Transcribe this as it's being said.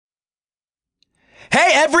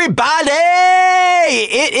Hey, everybody!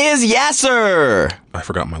 It is Yasser. I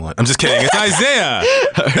forgot my line. I'm just kidding. It's Isaiah.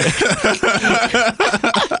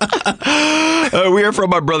 We are from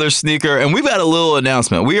my brother Sneaker, and we've got a little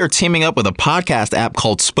announcement. We are teaming up with a podcast app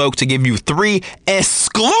called Spoke to give you 3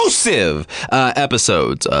 exclusive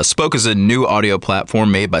episodes. Spoke is a new audio platform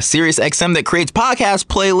made by SiriusXM that creates podcast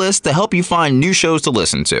playlists to help you find new shows to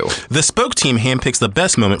listen to. The Spoke team handpicks the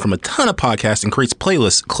best moment from a ton of podcasts and creates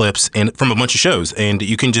playlist clips and from a bunch of shows. And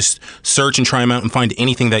you can just search and try them out and find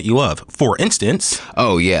anything that you love. For instance...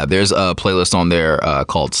 Oh, yeah. There's a playlist on there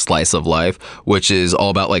called Slice of Life, which is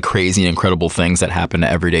all about like crazy and incredible things that happen to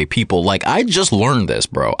everyday people. Like, I just learned this,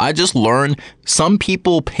 bro. I just learned some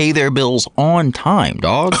people pay their bills on time,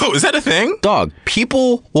 dog. Oh, is that a thing? Dog,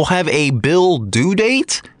 people will have a bill due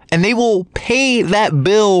date and they will pay that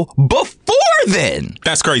bill before then.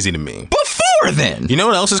 That's crazy to me. Before then. You know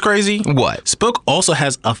what else is crazy? What? Spoke also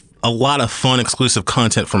has a lot of fun exclusive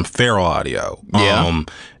content from Feral Audio. Yeah.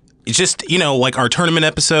 It's just, like our tournament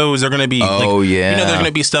episodes are going to be, there's going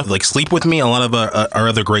to be stuff like Sleep With Me, a lot of our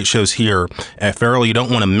other great shows here at Feral. You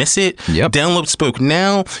don't want to miss it. Yep. Download Spoke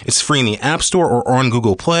now. It's free in the App Store or on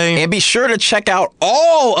Google Play. And be sure to check out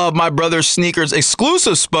all of my brother Sneaker's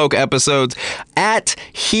exclusive Spoke episodes at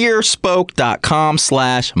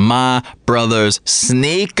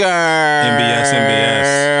hearSpoke.com/mybrothersSneaker.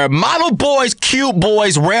 MBS. Model boys, cute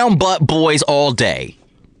boys, round butt boys all day.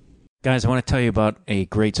 Guys, I want to tell you about a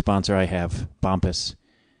great sponsor I have, Bombas.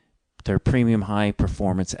 They're premium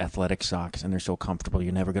high-performance athletic socks, and they're so comfortable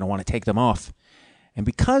you're never going to want to take them off. And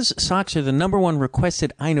because socks are the #1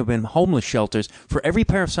 requested item in homeless shelters, for every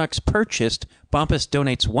pair of socks purchased, Bombas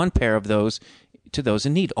donates 1 pair of those to those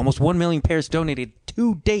in need. Almost 1 million pairs donated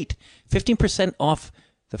to date. 15% off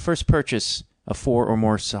the first purchase of 4 or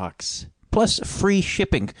more socks. Plus free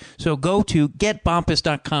shipping. So go to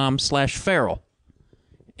getbombas.com/feral.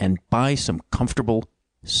 and buy some comfortable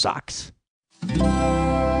socks. Feral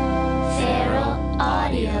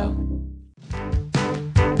Audio.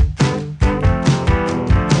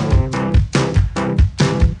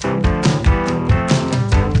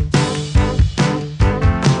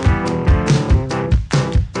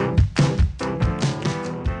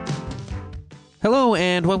 Hello,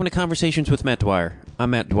 and welcome to Conversations with Matt Dwyer. I'm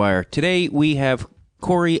Matt Dwyer. Today we have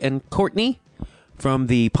Corey and Courtney from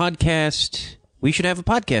the podcast... We Should Have a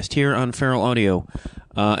Podcast here on Feral Audio,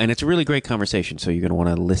 and it's a really great conversation, so you're going to want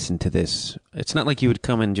to listen to this. It's not like you would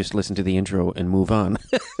come and just listen to the intro and move on.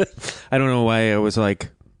 I don't know why I was,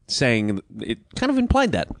 saying... It kind of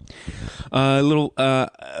implied that. A little,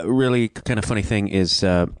 really kind of funny thing is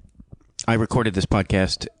I recorded this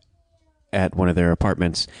podcast at one of their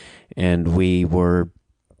apartments, and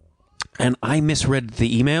I misread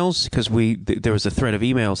the emails because there was a thread of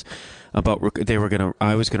emails about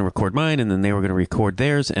I was gonna record mine and then they were gonna record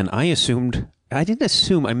theirs, and I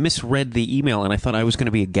misread the email and I thought I was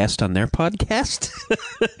gonna be a guest on their podcast.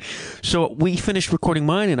 So we finished recording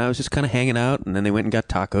mine and I was just kind of hanging out, and then they went and got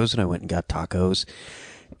tacos and I went and got tacos,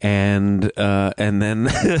 and then.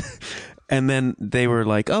 And then they were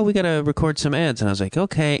like, "Oh, we got to record some ads." And I was like,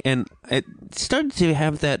 "Okay." And it started to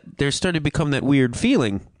have there started to become that weird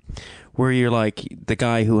feeling where you're like the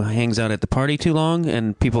guy who hangs out at the party too long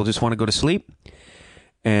and people just want to go to sleep.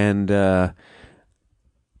 And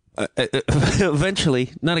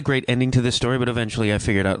eventually, not a great ending to this story, but eventually I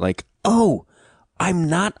figured out oh, I'm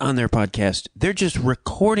not on their podcast. They're just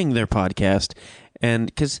recording their podcast. And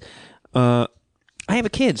because I have a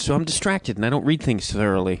kid, so I'm distracted and I don't read things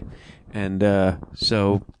thoroughly. And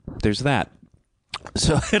so there's that.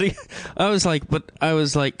 So I was like,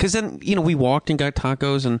 because then, we walked and got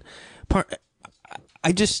tacos, and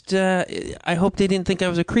I hope they didn't think I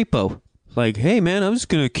was a creepo. Like, hey, man, I'm just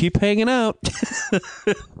going to keep hanging out.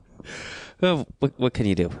 Well, what can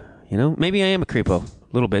you do? Maybe I am a creepo, a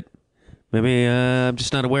little bit. Maybe I'm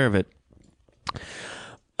just not aware of it.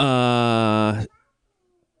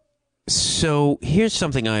 So here's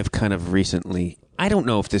something I've kind of recently... I don't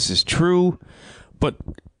know if this is true, but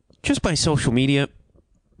just by social media,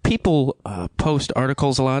 people post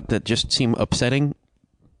articles a lot that just seem upsetting.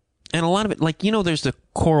 And a lot of it, there's the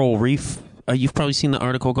coral reef. You've probably seen the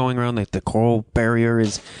article going around that the coral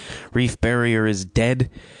reef barrier is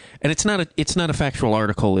dead. And it's not a factual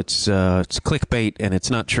article. It's clickbait and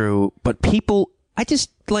it's not true. But people, I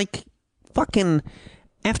just fucking,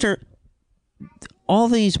 after all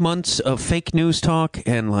these months of fake news talk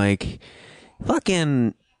and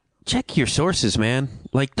fucking check your sources, man.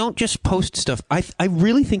 Don't just post stuff. I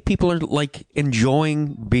really think people are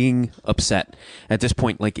enjoying being upset at this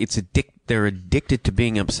point. They're addicted to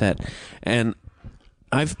being upset. And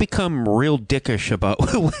I've become real dickish about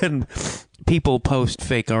people post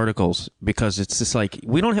fake articles because it's just like,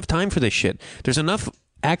 we don't have time for this shit. There's enough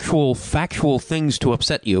actual factual things to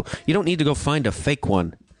upset you. You don't need to go find a fake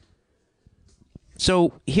one.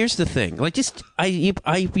 So here's the thing. Like, you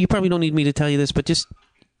probably don't need me to tell you this, but just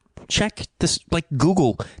check this, like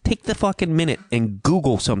Google. Take the fucking minute and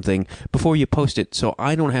Google something before you post it, so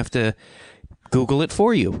I don't have to Google it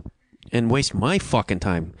for you and waste my fucking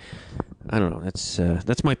time. I don't know.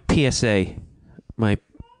 That's my PSA. My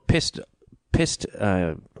pissed.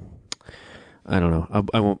 I don't know.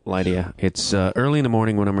 I won't lie to you. It's early in the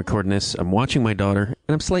morning when I'm recording this. I'm watching my daughter,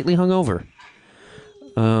 and I'm slightly hungover.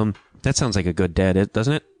 That sounds like a good dad,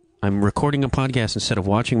 doesn't it? I'm recording a podcast instead of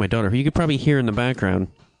watching my daughter, who you could probably hear in the background.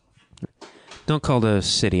 Don't call the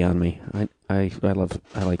city on me. I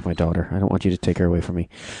like my daughter. I don't want you to take her away from me.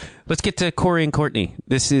 Let's get to Corey and Courtney.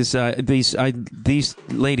 This is these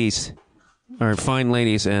ladies are fine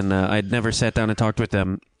ladies, and I'd never sat down and talked with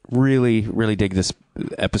them. Really, really dig this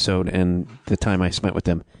episode and the time I spent with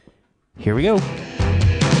them. Here we go.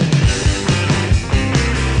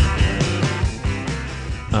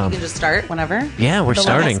 You can just start whenever. Yeah, we're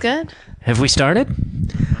starting. That's good. Have we started?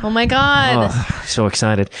 Oh my god. Oh, so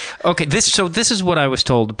excited. Okay, this is what I was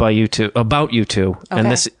told by you two about you two, and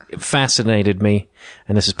this fascinated me,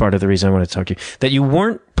 and this is part of the reason I wanted to talk to you. That you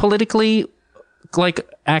weren't politically like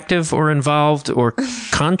active or involved or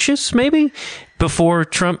conscious maybe before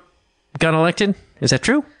Trump got elected. Is that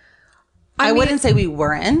true? I wouldn't say we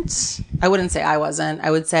weren't. I wouldn't say I wasn't. I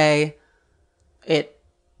would say it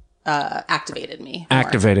activated me.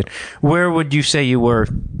 Activated. Where would you say you were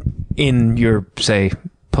in your, say,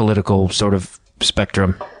 political sort of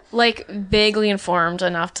spectrum? Like vaguely informed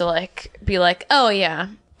enough to like be like, oh yeah,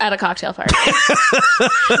 at a cocktail party.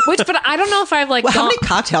 But I don't know if I've like. Well, how many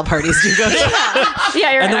cocktail parties do you go to?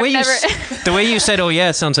 Yeah, you're And right. the way you said, oh yeah,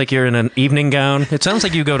 it sounds like you're in an evening gown. It sounds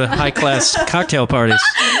like you go to high class cocktail parties.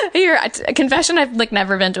 Confession, I've like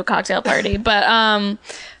never been to a cocktail party, but I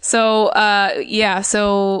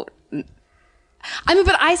mean,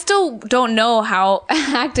 but I still don't know how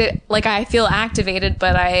like I feel activated,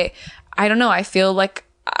 but I don't know. I feel like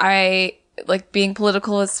being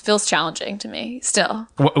political feels challenging to me still.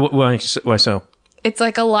 Why so? It's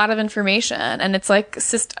like a lot of information, and it's like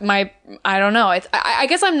I don't know. I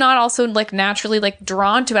guess I'm not also like naturally like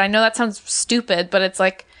drawn to it. I know that sounds stupid, but it's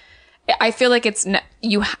like I feel like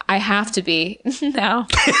I have to be now.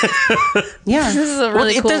 Yeah, this is a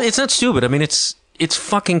really cool. It's not stupid. I mean, it's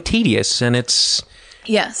fucking tedious, and it's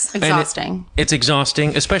exhausting. It's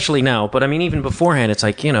exhausting, especially now. But I mean, even beforehand, it's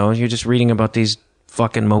like, you're just reading about these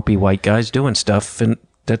fucking mopey white guys doing stuff, and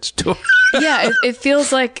that's too. Yeah, it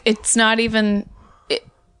feels like it's not even.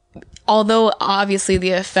 Although obviously the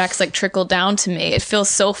effects like trickle down to me, it feels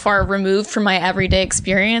so far removed from my everyday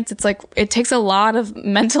experience. It's like it takes a lot of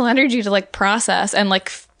mental energy to like process and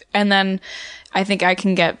then I think I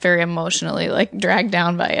can get very emotionally like dragged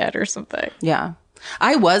down by it or something. Yeah.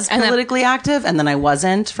 I was politically active, and then I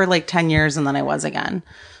wasn't for like 10 years, and then I was again.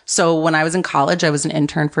 So when I was in college, I was an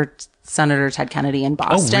intern for Senator Ted Kennedy in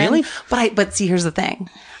Boston. Oh, really? But see, here's the thing.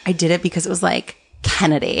 I did it because it was like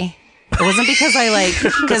Kennedy. It wasn't because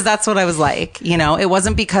because that's what I was like, It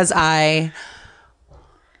wasn't because I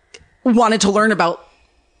wanted to learn about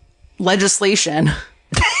legislation.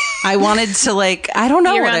 I wanted to I don't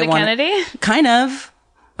know what I wanted. Kennedy? Kind of.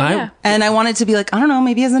 And I wanted to be like, I don't know,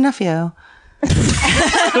 maybe he has a nephew.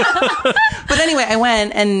 But anyway, I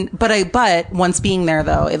went but once being there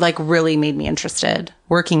though, it really made me interested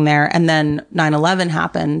working there. And then 9/11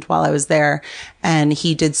 happened while I was there, and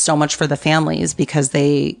he did so much for the families because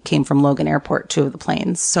they came from Logan Airport, 2 of the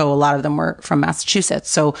planes. So a lot of them were from Massachusetts.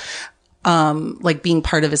 So, being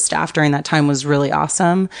part of his staff during that time was really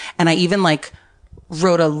awesome. And I even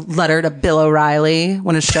wrote a letter to Bill O'Reilly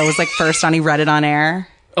when his show was first on. He read it on air.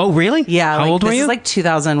 Oh, really? Yeah. How old were you? This is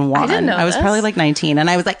 2001. I didn't know I was this. probably 19, and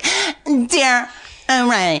I was like, "Dear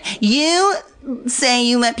O'Reilly, you say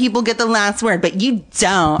you let people get the last word, but you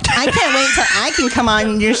don't. I can't wait till I can come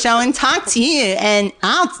on your show and talk to you, and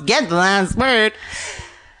I'll get the last word."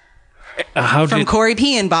 From Corey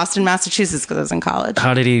P. in Boston, Massachusetts, because I was in college.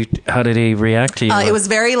 How did he react to you? It was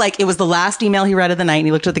very it was the last email he read of the night, and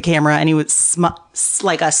he looked at the camera, and he was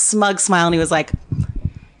like a smug smile, and he was like,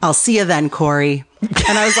 "I'll see you then, Corey."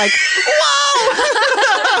 And I was like,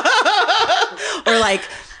 whoa! Or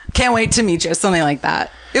 "Can't wait to meet you," something like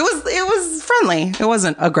that. It was friendly. It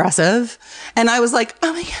wasn't aggressive. And I was like,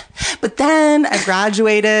 oh my God. But then I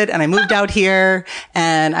graduated and I moved out here,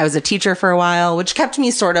 and I was a teacher for a while, which kept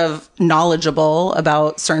me sort of knowledgeable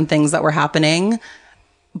about certain things that were happening.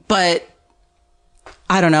 But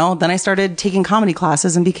I don't know. Then I started taking comedy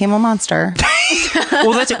classes and became a monster.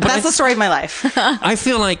 Well, that's it. But That's the story of my life. I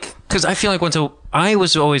feel like I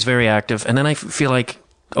was always very active, and then I feel like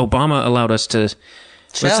Obama allowed us to.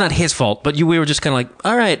 Well, it's not his fault, but we were just kind of like,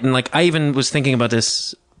 all right. And like, I even was thinking about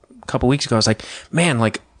this a couple weeks ago. I was like, man,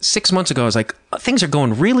 like 6 months ago, I was like, things are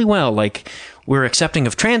going really well. Like, we're accepting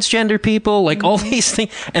of transgender people, like all these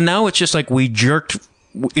things. And now it's just like we jerked.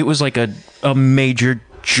 It was like a major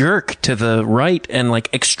jerk to the right and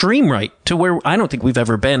like extreme right to where I don't think we've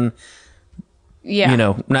ever been. Yeah. You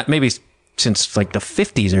know, not maybe since like the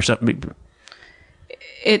 50s or something.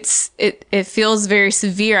 It feels very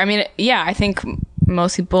severe. I mean, yeah, I think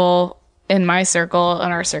most people in my circle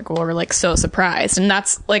and our circle were like so surprised, and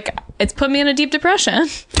that's like it's put me in a deep depression.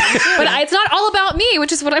 But it's not all about me,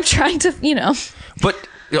 which is what I'm trying to, But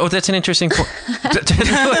that's an interesting point. You know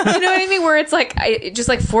what I mean? Where it's like just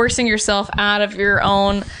like forcing yourself out of your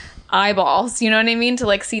own eyeballs. You know what I mean? To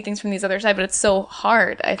like see things from these other side, but it's so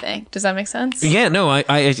hard. I think. Does that make sense? Yeah. No.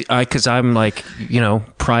 I because I'm like,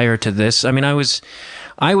 prior to this, I mean, I was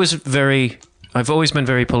very. I've always been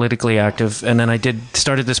very politically active, and then I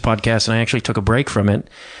started this podcast, and I actually took a break from it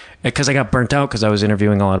because I got burnt out because I was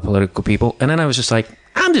interviewing a lot of political people, and then I was just like,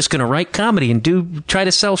 I'm just going to write comedy and try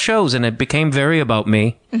to sell shows, and it became very about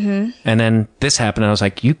me. Mm-hmm. And then this happened, and I was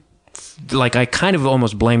like, I kind of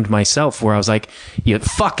almost blamed myself, where I was like, you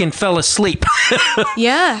fucking fell asleep.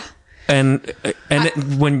 Yeah. And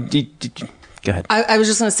when go ahead, I was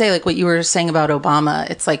just going to say, like what you were saying about Obama.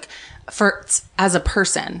 It's like as a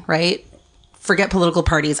person, right? Forget political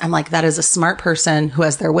parties. I'm like, that is a smart person who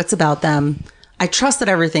has their wits about them. I trust that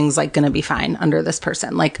everything's like going to be fine under this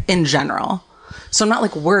person, like in general. So I'm not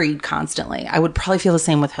like worried constantly. I would probably feel the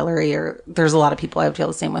same with Hillary, or there's a lot of people I would feel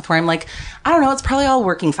the same with, where I'm like, I don't know, it's probably all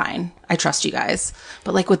working fine. I trust you guys.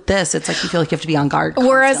 But like with this, it's like you feel like you have to be on guard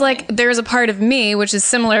constantly. Whereas like there's a part of me, which is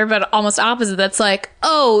similar, but almost opposite, that's like,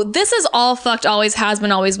 oh, this is all fucked, always has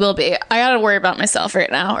been, always will be. I gotta worry about myself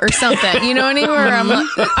right now or something. You know what I mean? Where I'm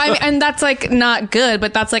like, and that's like not good,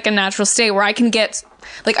 but that's like a natural state where I can get,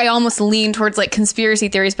 like, I almost lean towards like conspiracy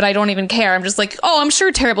theories, but I don't even care. I'm just like, oh, I'm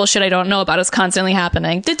sure terrible shit I don't know about is constantly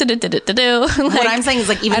happening. Like, what I'm saying is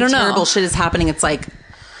like, even terrible shit is happening. It's like,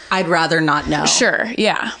 I'd rather not know. Sure.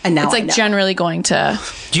 Yeah. And now it's like generally going to.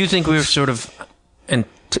 Do you think we were sort of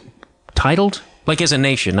entitled, like as a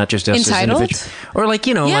nation, not just us entitled? As individuals, or like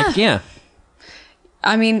like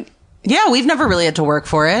I mean, yeah, we've never really had to work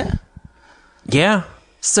for it. Yeah.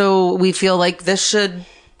 So we feel like this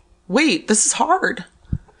is hard.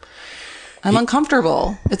 I'm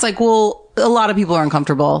uncomfortable. It's like, well, a lot of people are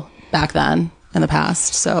uncomfortable back then in the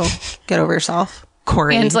past. So get over yourself,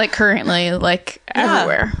 Corey. And like currently, like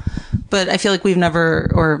everywhere. But I feel like we've never,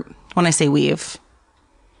 or when I say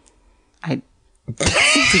I'm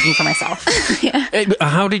speaking for myself. Yeah.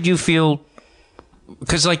 How did you feel?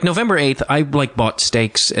 Because like November 8th, I like bought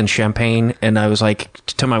steaks and champagne, and I was like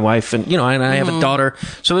to my wife, and and I have a daughter,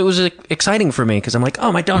 so it was exciting for me because I'm like, oh,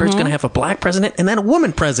 my daughter's going to have a black president and then a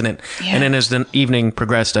woman president. Yeah. And then as the evening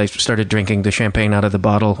progressed, I started drinking the champagne out of the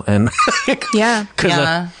bottle, and yeah.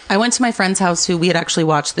 I went to my friend's house who we had actually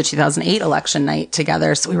watched the 2008 election night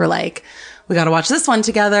together, so we were like, we got to watch this one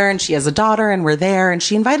together, and she has a daughter, and we're there, and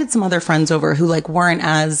she invited some other friends over who like weren't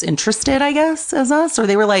as interested, I guess, as us, or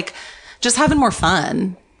they were like just having more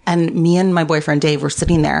fun. And me and my boyfriend Dave were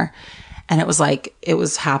sitting there, and it was like, it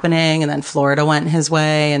was happening. And then Florida went his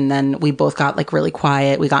way. And then we both got like really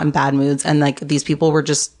quiet. We got in bad moods. And like these people were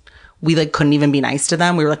just, we like couldn't even be nice to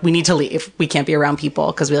them. We were like, we need to leave. We can't be around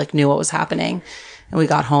people, because we like knew what was happening. And we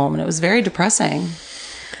got home, and it was very depressing.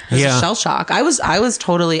 It was a shell shock. I was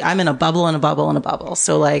totally, I'm in a bubble and a bubble and a bubble.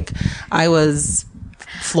 So like I was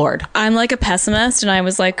floored. I'm like a pessimist, and I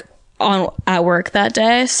was like, at work that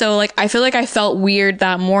day, so like I feel like I felt weird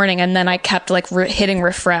that morning, and then I kept like hitting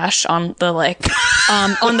refresh on the like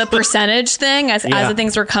on the percentage thing as the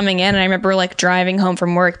things were coming in, and I remember like driving home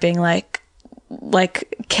from work being like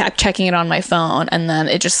kept checking it on my phone, and then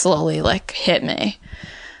it just slowly like hit me.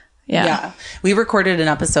 Yeah. We recorded an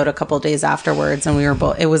episode a couple of days afterwards, and we were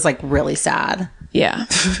both, it was like really sad. Yeah.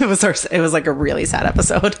 it was like a really sad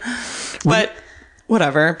episode, but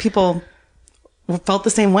whatever, people felt the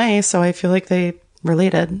same way, so I feel like they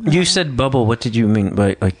related. You said bubble. What did you mean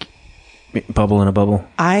by like bubble in a bubble?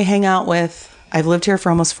 I've lived here for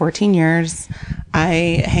almost 14 years.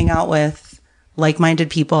 I hang out with like-minded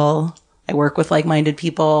people. I work with like-minded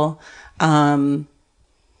people. I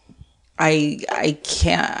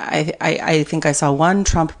think I saw one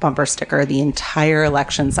Trump bumper sticker the entire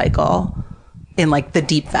election cycle in like the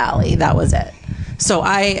Deep Valley. That was it. So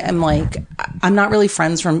I am like, I'm not really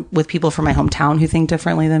friends with people from my hometown who think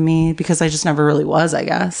differently than me because I just never really was, I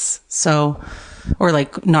guess. So, or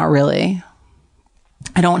like, not really.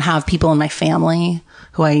 I don't have people in my family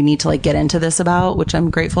who I need to like get into this about, which I'm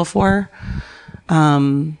grateful for.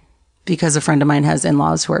 Because a friend of mine has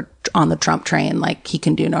in-laws who are on the Trump train, like he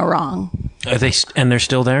can do no wrong. Are they, and they're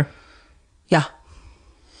still there? Yeah.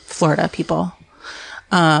 Florida people.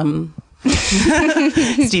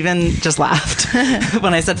 Steven just laughed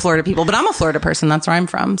when I said Florida people, but I'm a Florida person. That's where I'm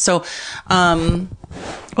from. So,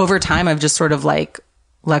 over time, I've just sort of like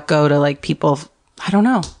let go to like people. I don't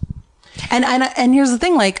know. And here's the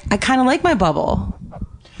thing, like, I kind of like my bubble.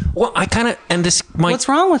 Well, I kind of, and this might. What's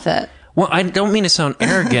wrong with it? Well, I don't mean to sound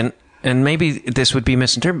arrogant, and maybe this would be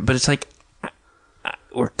misinterpreted, but it's like,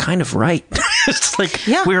 we're kind of right. It's like,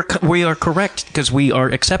 yeah. we are correct because we are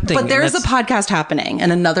accepting. But there is a podcast happening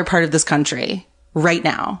in another part of this country right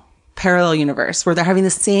now, parallel universe, where they're having the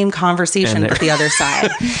same conversation but the other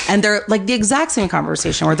side. And they're like the exact same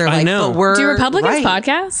conversation where they're like, but we're Do Republicans right.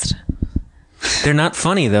 podcast? They're not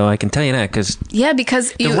funny, though. I can tell you that because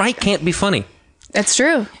the right can't be funny. That's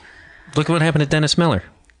true. Look at what happened to Dennis Miller.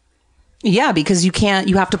 Yeah, because you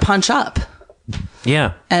have to punch up.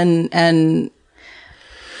 Yeah. And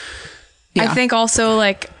yeah. I think also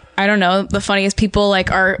like, I don't know, the funniest people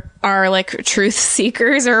like are like truth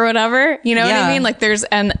seekers or whatever, you know what I mean? Like there's,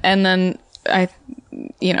 and then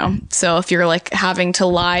so if you're like having to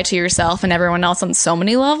lie to yourself and everyone else on so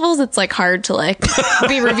many levels, it's like hard to like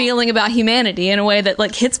be revealing about humanity in a way that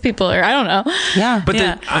like hits people, or I don't know. Yeah. But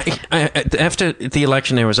then after the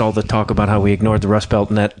election, there was all the talk about how we ignored the Rust Belt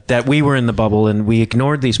and that we were in the bubble and we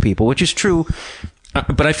ignored these people, which is true.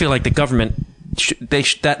 But I feel like the government,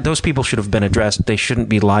 those people should have been addressed. They shouldn't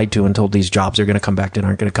be lied to and told these jobs are going to come back that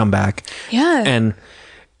aren't going to come back. Yeah.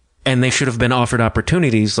 And they should have been offered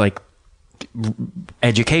opportunities like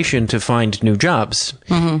education to find new jobs.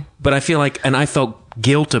 Mm-hmm. But I feel like, and I felt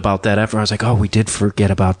guilt about that after I was like, oh, we did forget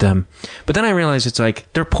about them. But then I realized it's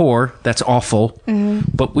like, they're poor. That's awful. Mm-hmm.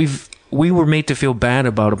 But we were made to feel bad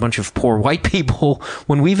about a bunch of poor white people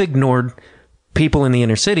when we've ignored people in the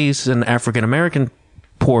inner cities and African-American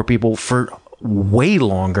poor people for way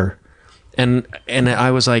longer. And I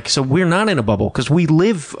was like, so we're not in a bubble because we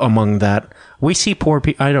live among that. We see poor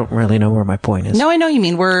people. I don't really know where my point is. No, I know you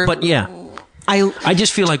mean. But yeah. I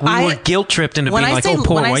just feel like we were guilt tripped into being like, oh, poor white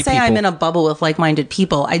people. When I say I'm in a bubble with like-minded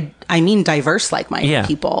people, I mean diverse like-minded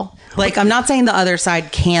people. Like, I'm not saying the other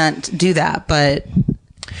side can't do that, but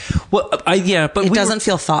but it doesn't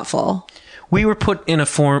feel thoughtful. We were put in a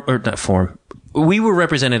form, or not form. We were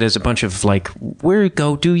represented as a bunch of like, we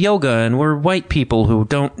go do yoga and we're white people who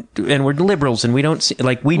don't, and we're liberals and we don't see,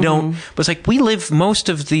 like, we don't, but it's like, we live, most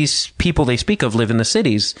of these people they speak of live in the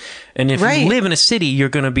cities. And if you live in a city, you're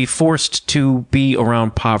going to be forced to be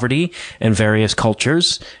around poverty and various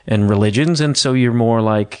cultures and religions. And so you're more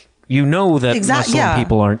like, that Muslim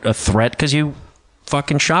people aren't a threat because you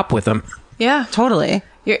fucking shop with them. Yeah, totally.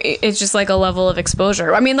 It's just like a level of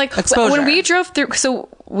exposure. I mean, like when we drove through,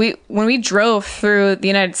 when we drove through the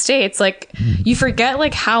United States, like you forget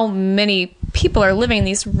like how many people are living in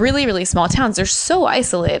these really, really small towns. They're so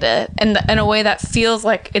isolated, and in a way that feels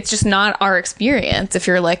like it's just not our experience. If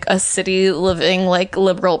you're like a city living like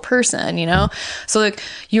liberal person, you know, so like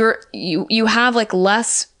you have like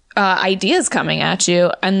less ideas coming at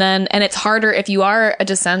you, and it's harder if you are a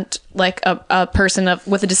dissent, like a person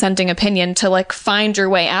with a dissenting opinion, to like find your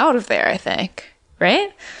way out of there, I think,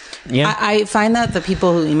 right? Yeah, I find that the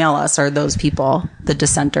people who email us are those people, the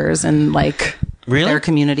dissenters, and like their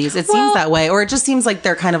communities. It seems that way, or it just seems like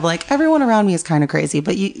they're kind of like, everyone around me is kind of crazy,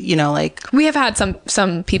 but you know, like we have had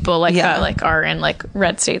some people like that, like are in like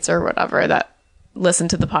red states or whatever, that listen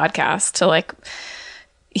to the podcast to like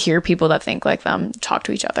hear people that think like them talk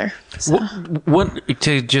to each other. So. What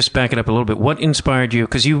to just back it up a little bit, what inspired you,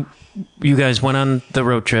 because you guys went on the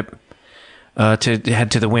road trip to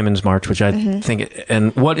head to the Women's March, which I think,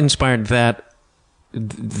 and what inspired that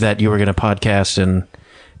you were going to podcast and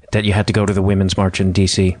that you had to go to the Women's March in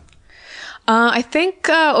DC? I think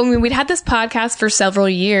we'd had this podcast for several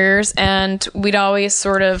years, and we'd always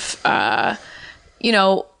sort of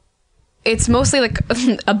it's mostly like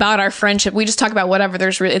about our friendship. We just talk about whatever.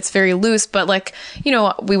 It's very loose, but like, you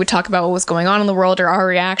know, we would talk about what was going on in the world or our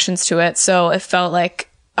reactions to it. So it felt like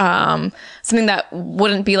something that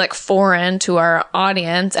wouldn't be like foreign to our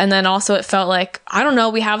audience. And then also it felt like, I don't know,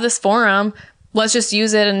 we have this forum. Let's just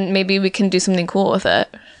use it and maybe we can do something cool with it.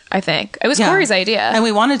 I think it was Corey's idea. And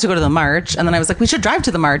we wanted to go to the march. And then I was like, we should drive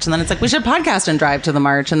to the march. And then it's like, we should podcast and drive to the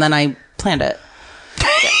march. And then I planned it.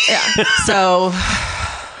 Yeah. So...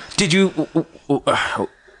 Did you,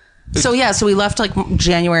 So we left like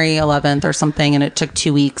January 11th or something, and it took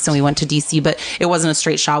 2 weeks, and we went to DC, but it wasn't a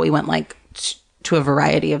straight shot. We went like to a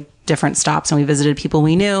variety of different stops, and we visited people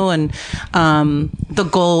we knew, and the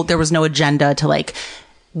goal, there was no agenda to like,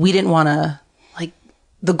 we didn't want to, like,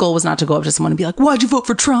 the goal was not to go up to someone and be like, why'd you vote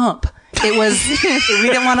for Trump? It was, we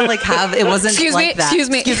didn't want to like have, it wasn't like that. Excuse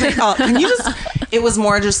me. Oh, can you just, it was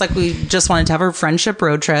more just like, we just wanted to have a friendship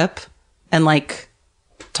road trip and like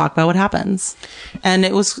talk about what happens. And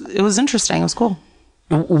it was interesting. It was cool.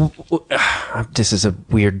 This is a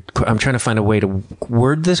weird, I'm trying to find a way to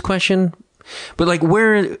word this question, but like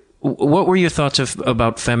what were your thoughts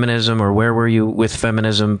about feminism, or where were you with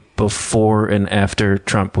feminism before and after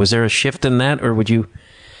Trump? Was there a shift in that, or would you,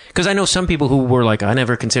 because I know some people who were like, I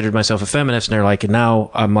never considered myself a feminist, and they're like, and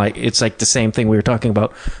now I'm like, it's like the same thing we were talking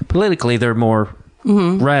about politically. They're more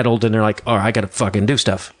rattled, and they're like, oh, I got to fucking do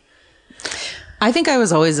stuff. I think I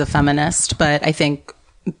was always a feminist, but I think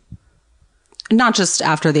not just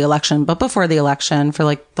after the election, but before the election, for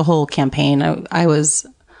like the whole campaign, I was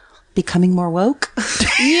becoming more woke.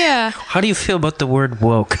 Yeah. How do you feel about the word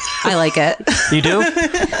woke? I like it. You do?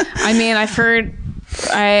 I mean, I've heard,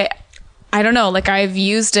 I don't know, like I've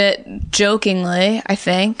used it jokingly, I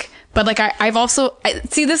think. But like I've also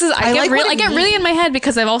see, this is I get really in my head,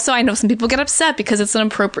 because I know some people get upset because it's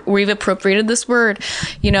we've appropriated this word,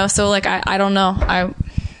 you know. So like I don't know, I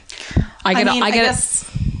think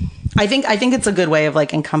it's a good way of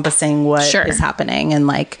like encompassing what is happening, and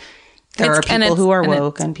like there are people who are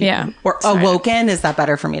woke and people or awoken. Is that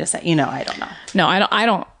better for me to say? You know, I don't know. No, I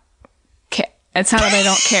don't care. It's not that I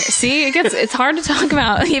don't care. See, it's hard to talk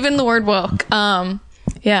about even the word woke.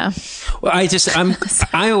 Yeah. Well, I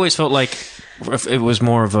always felt like it was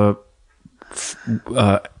more of a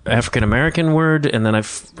African American word, and then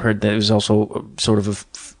I've heard that it was also sort of a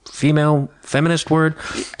female feminist word.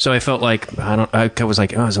 So I felt like I was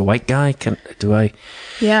like, oh, as a white guy,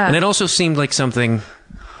 Yeah. And it also seemed like something.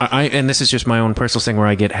 And this is just my own personal thing where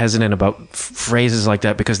I get hesitant about phrases like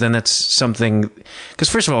that, because then that's something. Because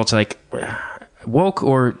first of all, it's like woke,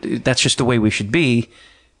 or that's just the way we should be.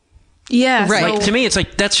 Yeah. Right. Like, to me, it's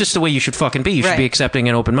like, that's just the way you should fucking be. You should be accepting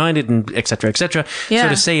and open-minded, and et cetera, et cetera. Yeah. So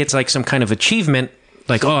to say it's like some kind of achievement,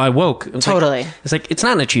 like, oh, I woke. It's totally. It's like, it's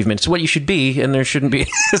not an achievement. It's what you should be, and there shouldn't be.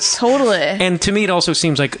 Totally. And to me, it also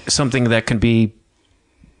seems like something that can be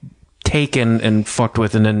taken and fucked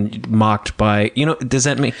with and then mocked by, you know, does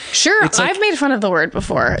that mean? Sure. Like, I've made fun of the word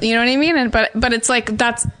before. You know what I mean? And but it's like,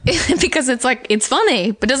 that's because it's like, it's funny,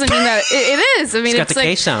 but doesn't mean that it is. I mean, it's got the like,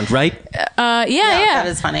 K sound, right? Yeah. That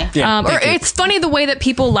is funny. Yeah, or it's funny the way that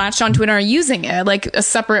people latch onto it and are using it, like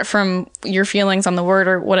separate from your feelings on the word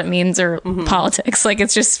or what it means or politics. Like,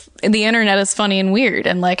 it's just, the internet is funny and weird,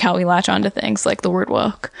 and like how we latch onto things like the word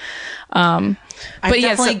woke. I've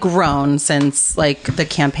definitely grown since like the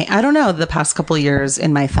campaign. I don't know, the past couple of years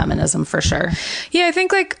in my feminism, for sure. Yeah, I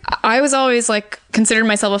think like I was always like considered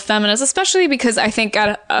myself a feminist, especially because I think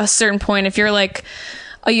at a certain point, if you're like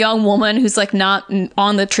a young woman who's like not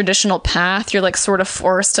on the traditional path, you're like sort of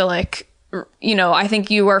forced to like, you know, I think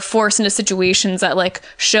you are forced into situations that like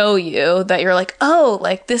show you that you're like, oh,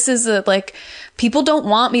 like this is like, people don't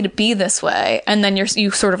want me to be this way, and then you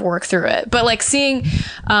sort of work through it. But like seeing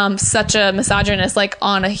such a misogynist like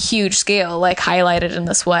on a huge scale, like highlighted in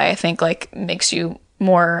this way, I think like makes you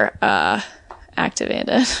more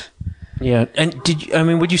activated. Yeah.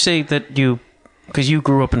 And would you say that because you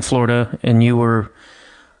grew up in Florida and you were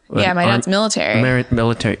my dad's military.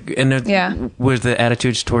 Military. And were the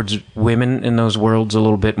attitudes towards women in those worlds a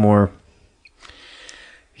little bit more,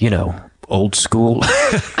 you know, old school?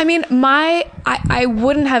 I mean, I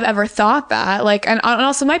wouldn't have ever thought that. Like, and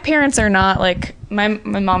also my parents are not like, my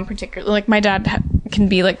mom particularly, like my dad can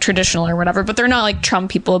be like traditional or whatever, but they're not like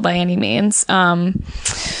Trump people by any means. But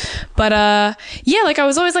like I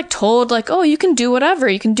was always like told like, oh, you can do whatever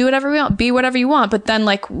you want, be whatever you want. But then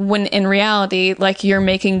like when in reality, like you're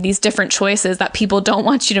making these different choices that people don't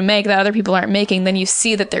want you to make, that other people aren't making, then you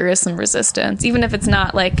see that there is some resistance, even if it's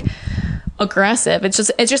not like aggressive. It's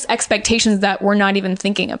just expectations that we're not even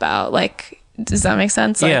thinking about. Like, does that make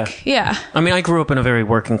sense? Like, yeah. I mean, I grew up in a very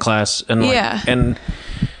working class, and and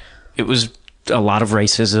it was a lot of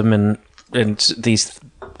racism and these,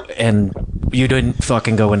 and you didn't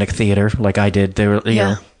fucking go into theater like I did. They were, you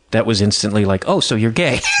know, that was instantly like, oh, so you're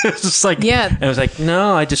gay. It's just like, and I was like,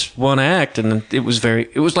 no, I just want to act. And it was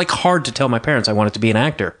like hard to tell my parents I wanted to be an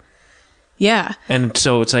actor. Yeah. And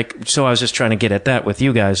so it's like, I was just trying to get at that with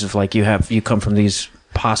you guys of like, you come from these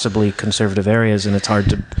possibly conservative areas, and it's hard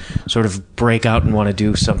to sort of break out and want to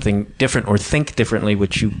do something different or think differently,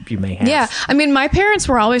 which you may have. Yeah, I mean, my parents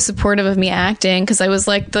were always supportive of me acting because I was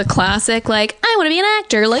like the classic, like, I want to be an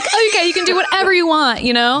actor. Like, okay, you can do whatever you want,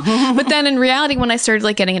 you know? But then in reality, when I started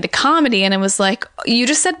like getting into comedy and it was like, you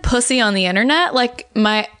just said pussy on the internet, like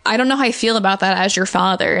I don't know how I feel about that as your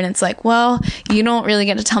father. And it's like, well, you don't really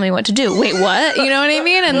get to tell me what to do. Wait, what? You know what I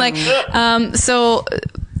mean? And like,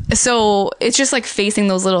 so it's just like facing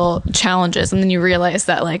those little challenges, and then you realize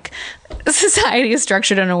that like society is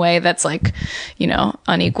structured in a way that's like, you know,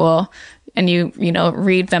 unequal, and you know,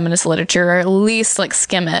 read feminist literature or at least like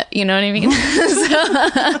skim it, you know what I mean?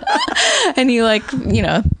 And you like, you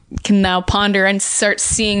know, can now ponder and start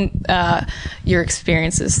seeing your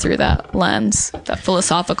experiences through that lens, that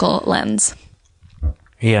philosophical lens.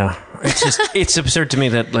 Yeah, it's just it's absurd to me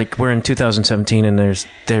that like we're in 2017 and there's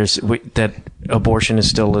that abortion is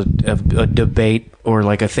still a debate or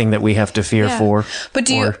like a thing that we have to fear for. But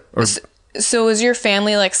do you? So is your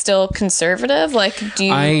family like still conservative? Like, do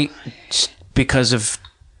you? Because of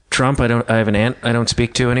Trump, I have an aunt I don't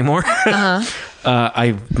speak to anymore.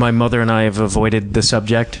 My mother and I have avoided the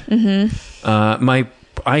subject. Mm-hmm.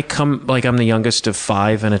 I'm the youngest of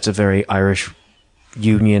 5, and it's a very Irish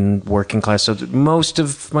union working class. So most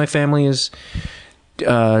of my family is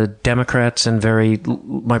Democrats, and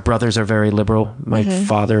my brothers are very liberal. My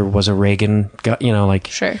father was a Reagan guy, you know, like,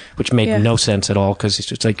 sure. Which made no sense at all, because it's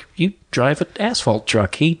just like, you drive an asphalt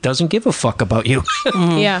truck. He doesn't give a fuck about you.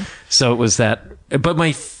 Yeah. So it was that. But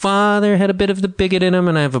my father had a bit of the bigot in him,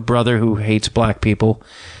 and I have a brother who hates black people.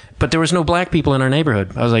 But there was no black people in our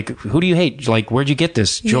neighborhood. I was like, who do you hate? Like, where'd you get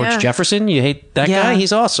this? George Jefferson? You hate that guy?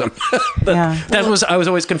 He's awesome. I was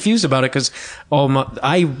always confused about it, because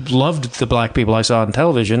I loved the black people I saw on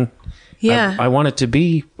television. Yeah. I wanted to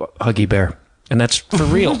be Huggy Bear. And that's for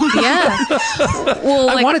real. Yeah.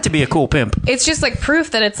 Well, I wanted to be a cool pimp. It's just like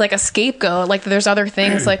proof that it's like a scapegoat. Like there's other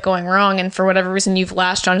things like going wrong, and for whatever reason you've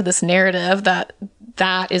latched onto this narrative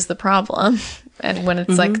that is the problem. And when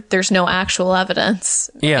it's like there's no actual evidence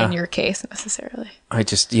in your case necessarily.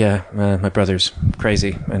 My brother's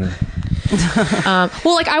crazy. And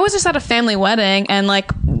well, like I was just at a family wedding, and like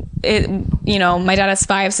it, you know, my dad has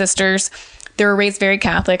 5 sisters. They were raised very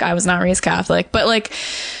Catholic. I was not raised Catholic, but like,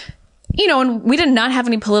 you know, and we did not have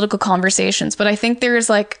any political conversations, but I think there's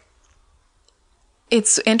like,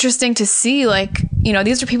 it's interesting to see, like, you know,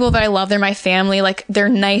 these are people that I love. They're my family. Like, they're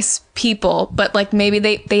nice people, but like maybe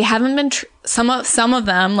they haven't been, some of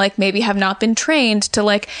them like maybe have not been trained to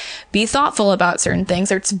like be thoughtful about certain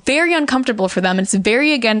things, or it's very uncomfortable for them. And it's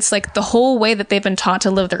very against like the whole way that they've been taught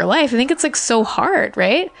to live their life. I think it's like so hard,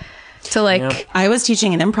 right? To like, I was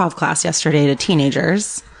teaching an improv class yesterday to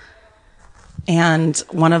teenagers, and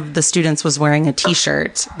one of the students was wearing a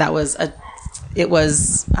t-shirt that was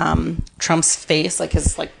Trump's face, like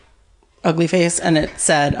his like ugly face, and it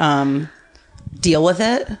said deal with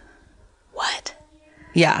it. what?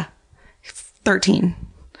 Yeah. 13.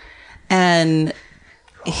 And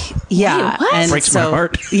yeah. Wait, what? And breaks my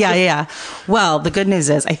heart. Yeah. Well, the good news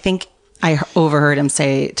is I think I overheard him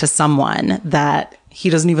say to someone that he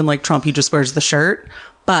doesn't even like Trump, he just wears the shirt.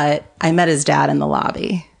 But I met his dad in the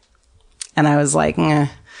lobby, and I was like, eh.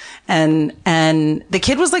 And the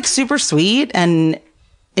kid was like super sweet, and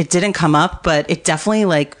it didn't come up, but it definitely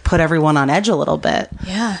like put everyone on edge a little bit.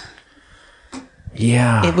 Yeah.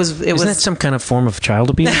 Yeah. It was that some kind of form of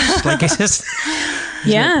child abuse? Like, it's just,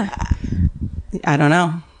 Yeah. I don't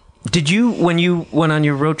know. did you, when you went on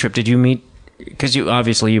your road trip, did you meet, because you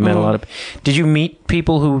met a lot of, did you meet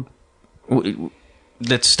people who,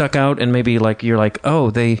 that stuck out, and maybe like, you're like,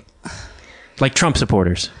 oh, they, like Trump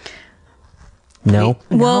supporters? No?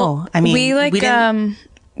 Well, I mean, we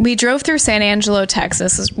we drove through San Angelo,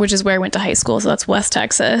 Texas, which is where I went to high school. So that's West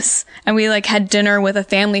Texas. And we like had dinner with a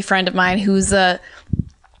family friend of mine who's a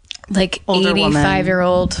like older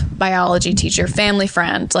 85-year-old biology teacher, family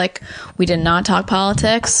friend. Like, we did not talk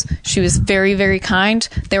politics. She was very, very kind.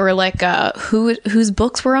 They were like, whose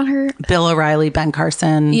books were on her? Bill O'Reilly, Ben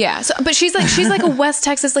Carson. Yeah. So, but she's like a West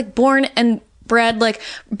Texas, like born and bred, like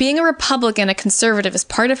being a Republican, a conservative is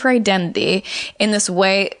part of her identity in this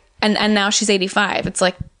way. And now she's 85. It's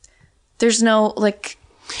like, there's no, like,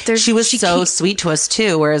 She was so sweet to us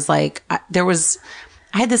too. Whereas like I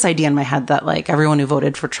had this idea in my head that like everyone who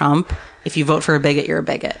voted for Trump, if you vote for a bigot, you're a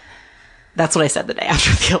bigot. That's what I said the day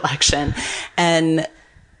after the election. And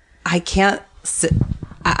I can't,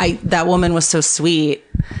 that woman was so sweet.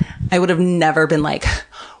 I would have never been like,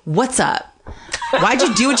 what's up? Why'd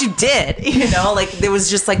you do what you did? You know, like there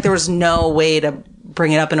was no way to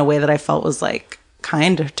bring it up in a way that I felt was like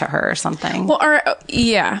kind to her or something. Well,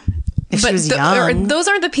 yeah. If she was young. those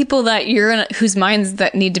aren't the people that whose minds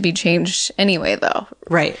that need to be changed anyway, though.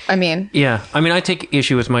 Right. I mean, Yeah, I mean, I take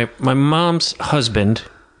issue with my mom's husband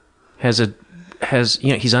has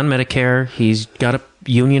he's on Medicare, he's got a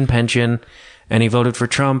union pension, and he voted for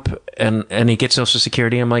Trump, and he gets Social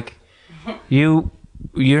Security. I'm like,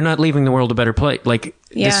 you're not leaving the world a better place. Like,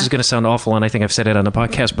 this is going to sound awful, and I think I've said it on the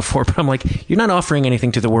podcast before, but I'm like, you're not offering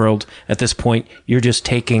anything to the world at this point. You're just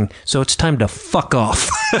taking. So it's time to fuck off.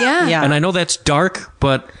 yeah. Yeah. And I know that's dark,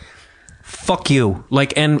 but fuck you.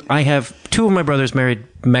 Like, and I have two of my brothers married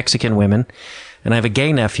Mexican women, and I have a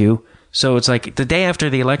gay nephew. So it's like the day after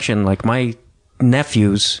the election, like my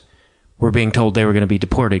nephews were being told they were going to be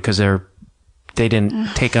deported because they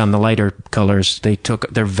didn't take on the lighter colors.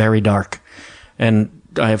 They're very dark. And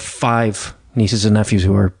I have 5 nieces and nephews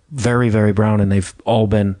who are very, very brown, and they've all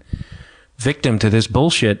been victim to this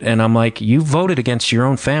bullshit. And I'm like, you voted against your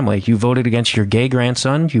own family. You voted against your gay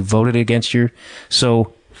grandson. You voted against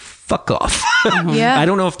so fuck off. Yeah. I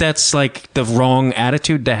don't know if that's like the wrong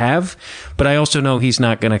attitude to have, but I also know he's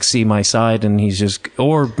not going to see my side, and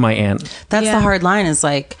or my aunt. That's Yeah. the hard line, is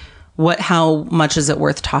like, how much is it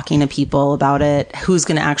worth talking to people about it? Who's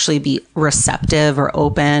going to actually be receptive or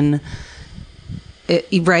open?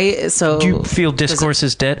 Right? So Do you feel discourse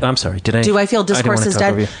is dead? I'm sorry. do I feel discourse is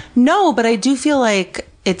dead? No, but I do feel like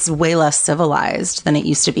it's way less civilized than it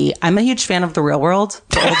used to be. I'm a huge fan of The Real World,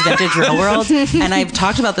 the old vintage Real World. And I've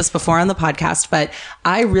talked about this before on the podcast, but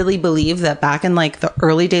I really believe that back in like the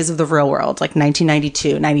early days of The Real World, like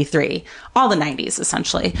 1992, 93, all the 90s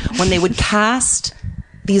essentially, when they would cast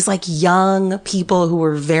these like young people who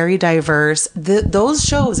were very diverse. Those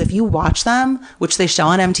shows, if you watch them, which they show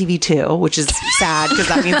on MTV2, which is sad because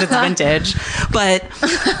that means it's vintage, but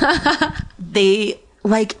these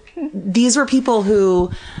were people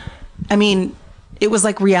who, I mean, it was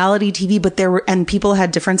like reality TV, but and people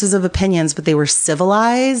had differences of opinions, but they were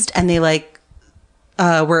civilized, and they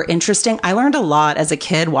were interesting. I learned a lot as a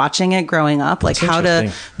kid watching it growing up, like how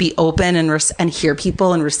to be open and hear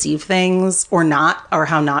people and receive things or not, or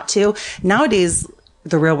how not to. Nowadays,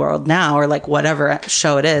 The Real World now, or like whatever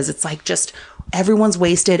show it is, it's like just everyone's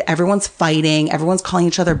wasted, everyone's fighting, everyone's calling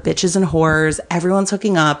each other bitches and whores, everyone's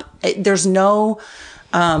hooking up. There's no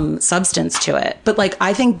substance to it. But like,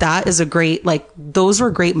 I think that is those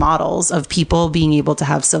were great models of people being able to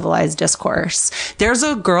have civilized discourse. There's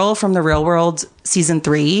a girl from The Real World season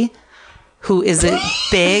 3 who is a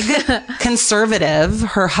big conservative.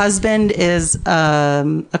 Her husband is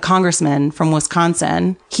a congressman from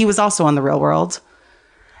Wisconsin. He was also on The Real World.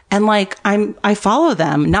 And like, I follow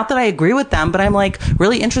them. Not that I agree with them, but I'm like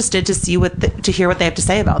really interested to see to hear what they have to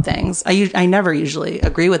say about things. I never usually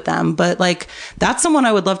agree with them, but like, that's someone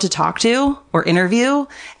I would love to talk to or interview.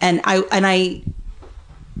 There's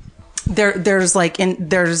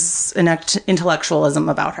an intellectualism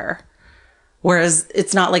about her. Whereas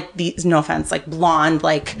it's not like these, no offense, like blonde,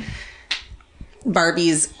 like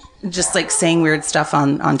Barbies just like saying weird stuff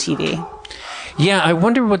on TV. Yeah, I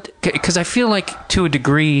wonder because I feel like to a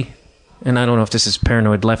degree, and I don't know if this is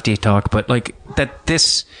paranoid lefty talk, but like that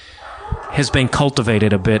this has been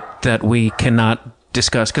cultivated a bit that we cannot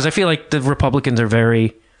discuss. Because I feel like the Republicans are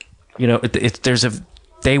very,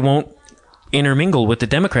 they won't intermingle with the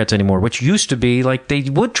Democrats anymore, which used to be like they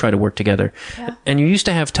would try to work together. Yeah. And you used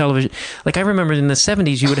to have television. Like I remember in the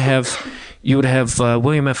 70s, you would have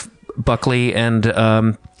William F. Buckley and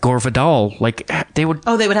Gore Vidal, like they would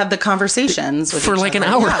have the conversations with for like an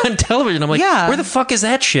hour on television. I'm like, where the fuck is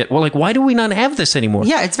that shit? Well, like, why do we not have this anymore?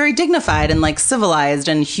 Yeah, it's very dignified and like civilized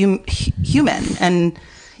and human. And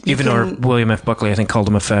or William F. Buckley, I think, called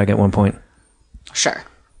him a fag at one point. Sure.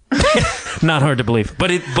 Not hard to believe, but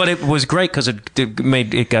it was great because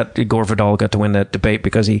Gore Vidal got to win that debate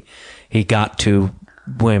because he got to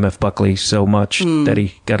William F. Buckley so much that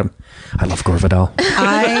he got him. I love Gore Vidal.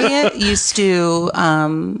 I used to,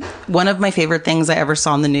 one of my favorite things I ever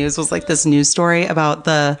saw in the news was like this news story about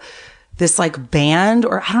this like band,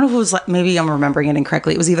 or I don't know if it was like, maybe I'm remembering it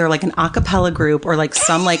incorrectly. It was either like an a cappella group or like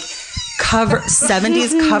some like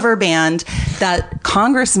 70s cover band that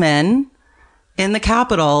congressmen in the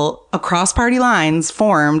Capitol across party lines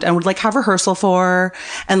formed and would like have rehearsal for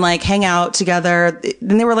and like hang out together.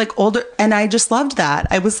 And they were like older. And I just loved that.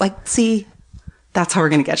 I was like, see, that's how we're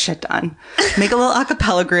going to get shit done. Make a little a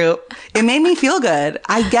cappella group. It made me feel good.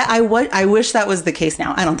 I wish that was the case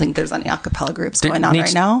now. I don't think there's any a cappella groups going on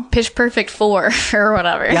right now. Pitch Perfect 4 or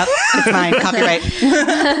whatever. Yep. It's mine. Copyright.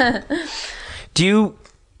 Do you...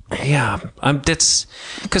 Yeah, that's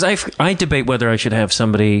because I debate whether I should have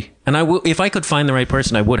somebody, and I will, if I could find the right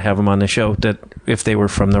person, I would have them on the show, that if they were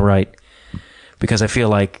from the right, because I feel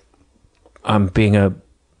like I'm being a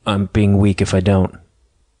I'm being weak if I don't.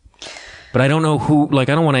 But I don't know who. Like,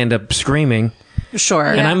 I don't want to end up screaming. Sure.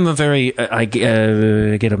 And I'm a very I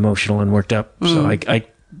get emotional and worked up. So I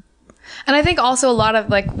And I think also a lot of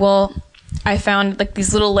like, I found like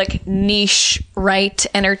these little like niche, right,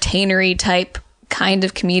 entertainery type kind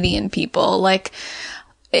of comedian people. Like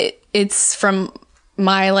it's from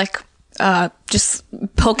my like just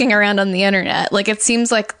poking around on the internet. Like it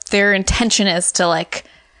seems like their intention is to like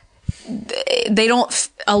they don't.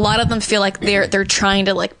 A lot of them feel like they're trying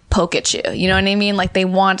to like poke at you. You know what I mean? Like they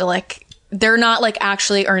want to like. They're not like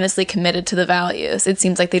actually earnestly committed to the values. It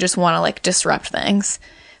seems like they just want to like disrupt things.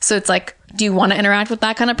 So it's like, do you want to interact with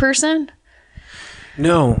that kind of person?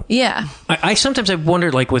 No. Yeah. I sometimes I've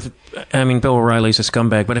wondered, like Bill O'Reilly's a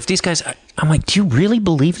scumbag, but if these guys, I'm like, do you really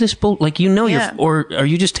believe this bull? Like, Yeah. or are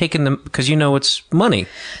you just taking them because you know it's money?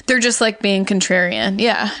 They're just like being contrarian.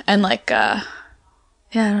 Yeah. And like,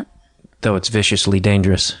 yeah. Though it's viciously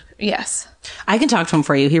dangerous. Yes. I can talk to him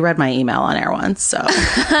for you. He read my email on air once, so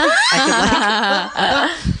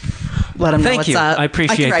I could like let him know Thank what's you. up. I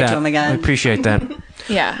appreciate I can write that. to him again. I appreciate that.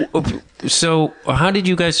 Yeah. So, how did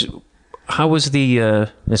you guys? How was the?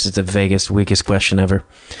 This is the vaguest, weakest question ever,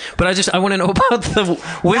 but I want to know about the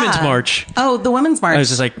women's Yeah. march. Oh, the women's march. I was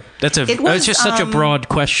just like, It was, it's just such a broad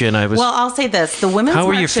question. I was. Well, I'll say this: the women's. how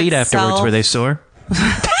were your march feet itself, afterwards? Were they sore?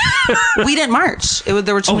 We didn't march.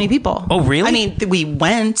 There were too many people. Oh, really? I mean, we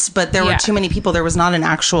went, but there were Yeah. too many people. There was not an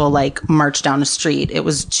actual like march down the street. It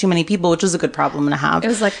was too many people, which was a good problem to have. It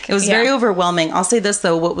was like- it was yeah. very overwhelming. I'll say this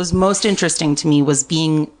though: what was most interesting to me was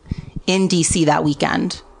being in DC that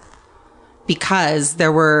weekend. Because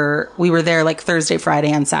we were there like Thursday,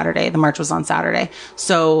 Friday, and Saturday. The march was on Saturday.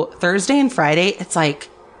 So Thursday and Friday, it's like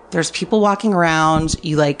there's people walking around.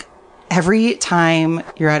 You like every time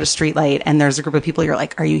you're at a street light and there's a group of people, you're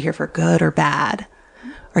like, are you here for good or bad?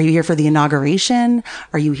 Are you here for the inauguration?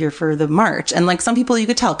 Are you here for the march? And like some people you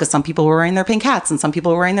could tell because some people were wearing their pink hats and some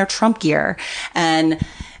people were wearing their Trump gear. And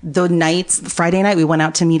Friday night, we went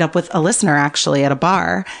out to meet up with a listener actually at a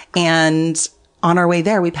bar. And on our way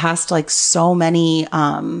there, we passed like so many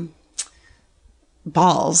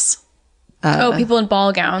balls. People in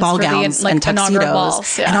ball gowns. Ball for gowns the, like, and inaugural tuxedos.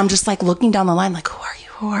 balls. Yeah. And I'm just like looking down the line, like, who are you?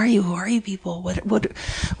 Who are you? Who are you people? What?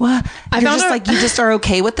 You're found just like, you just are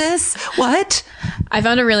okay with this? What? I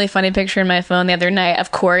found a really funny picture in my phone the other night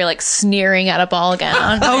of Corey like sneering at a ball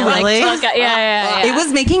gown. Oh, really? Yeah. It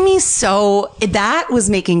was making me that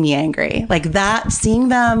was making me angry. Like that, seeing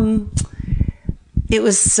them, it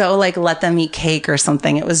was so like, let them eat cake or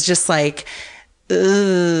something. It was just like,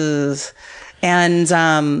 ugh. And,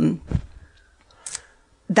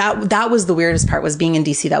 that was the weirdest part, was being in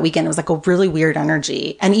DC that weekend. It was like a really weird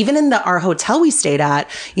energy. And even in our hotel we stayed at,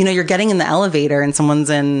 you're getting in the elevator and someone's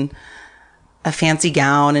in a fancy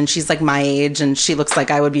gown and she's like my age and she looks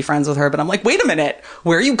like I would be friends with her. But I'm like, wait a minute,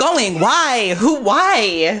 where are you going? Why?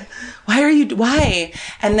 Why? Why?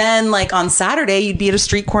 And then like on Saturday, you'd be at a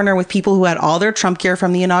street corner with people who had all their Trump gear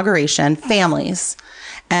from the inauguration, families,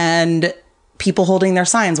 and people holding their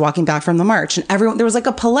signs, walking back from the march, and everyone, there was like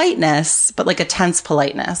a politeness, but like a tense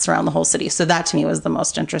politeness around the whole city. So that to me was the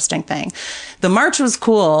most interesting thing. The march was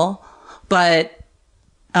cool, but,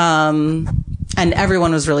 and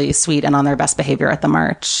everyone was really sweet and on their best behavior at the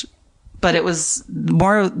march, but it was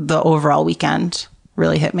more the overall weekend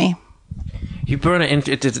really hit me. You brought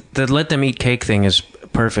the let them eat cake thing is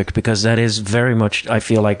perfect because that is very much, I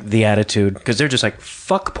feel like, the attitude, because they're just like,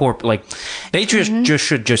 fuck poor, like they just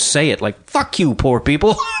should just say it, like, fuck you poor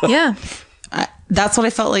people. Yeah. That's what I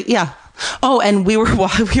felt like. Yeah. Oh, and we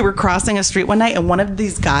were crossing a street one night and one of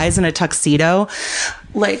these guys in a tuxedo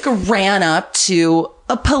like ran up to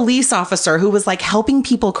a police officer who was like helping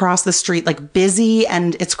people cross the street, like busy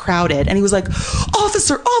and it's crowded. And he was like,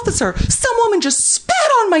 officer, some woman just spat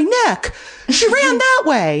on my neck. She ran that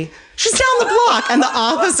way. She's down the block. And the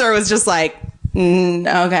officer was just like,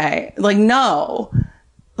 okay. Like, no.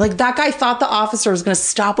 Like that guy thought the officer was going to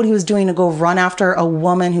stop what he was doing to go run after a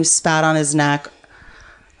woman who spat on his neck,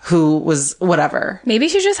 who was whatever. Maybe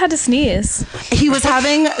she just had to sneeze. He was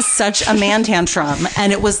having such a man tantrum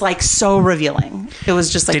and it was like so revealing. It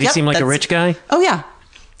was just like, Did he seem like a rich guy? Oh yeah.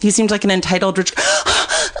 He seemed like an entitled rich,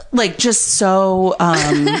 like just so,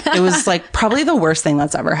 it was like probably the worst thing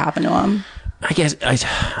that's ever happened to him. I guess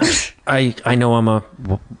I know I'm a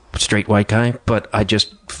straight white guy, but I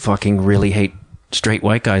just fucking really hate straight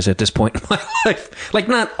white guys at this point in my life. Like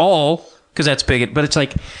not all, because that's bigot, but it's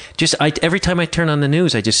like just every time I turn on the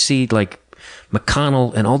news, I just see like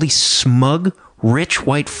McConnell and all these smug rich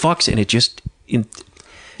white fucks, and it just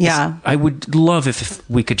Yeah. I would love if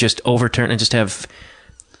we could just overturn and just have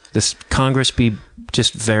this Congress be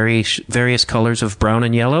just various colors of brown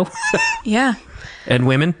and yellow, Yeah. and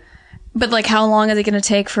women. But like, how long is it going to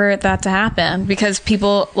take for that to happen? Because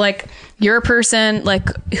people, like, you're a person like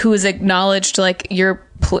who is acknowledged like your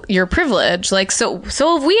privilege. Like, so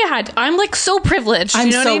if we had, I'm like so privileged. You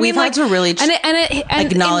know what I mean? We've had to really and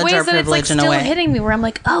acknowledge in ways our that it's like privilege in a still way. hitting me where I'm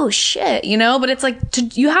like, oh shit, you know. But it's like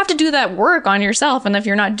you have to do that work on yourself, and if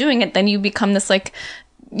you're not doing it, then you become this like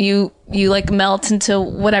you like melt into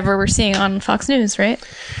whatever we're seeing on Fox News, right?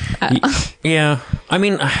 Yeah, I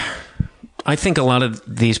mean, I think a lot of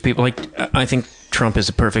these people, like, I think Trump is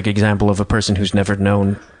a perfect example of a person who's never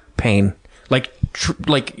known pain. Like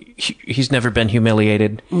he's never been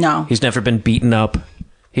humiliated. No. He's never been beaten up.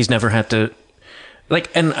 He's never had to, like,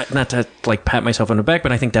 and not to like pat myself on the back,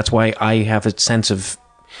 but I think that's why I have a sense of,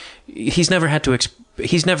 he's never had to,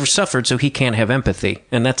 he's never suffered, so he can't have empathy.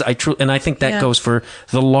 And that's, I think that goes for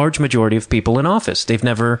the large majority of people in office. They've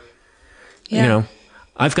never, you know,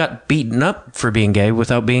 I've got beaten up for being gay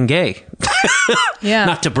without being gay. Yeah.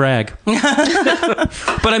 Not to brag.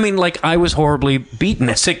 But I mean, like, I was horribly beaten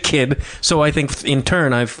as a kid. So I think in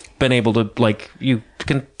turn, I've been able to, like, you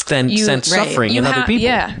can then sense suffering in other people.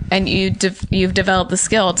 Yeah. And you've developed the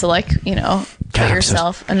skill to, like, you know, put God,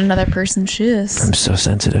 yourself in another person's shoes. I'm so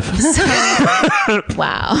sensitive.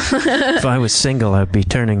 Wow. If I was single, I'd be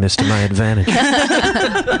turning this to my advantage.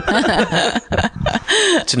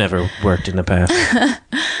 It's never worked in the past.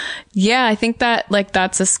 Yeah, I think that, like,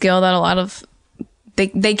 that's a skill that a lot of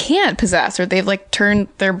they can't possess, or they've like turned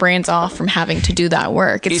their brains off from having to do that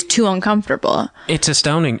work. It's too uncomfortable. It's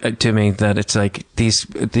astounding to me that it's like these.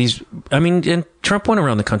 I mean, and Trump went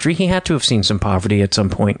around the country. He had to have seen some poverty at some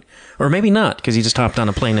point, or maybe not, because he just hopped on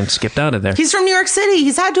a plane and skipped out of there. He's from New York City.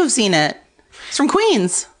 He's had to have seen it. He's from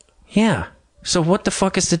Queens. Yeah. So what the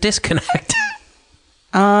fuck is the disconnect?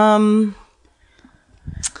 I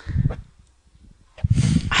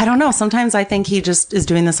don't know. Sometimes I think he just is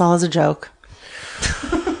doing this all as a joke.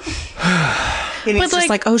 And he's just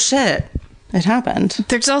like, oh shit, it happened.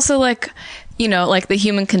 There's also, like, you know, like the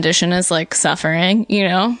human condition is like suffering, you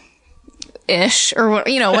know, ish, or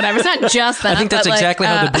what, you know, whatever. It's not just that. I think that's exactly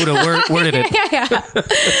how the Buddha worded it.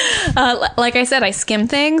 Like I said, I skim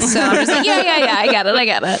things, so I'm just like, yeah, I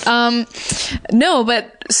get it. No,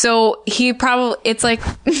 but so he probably, it's like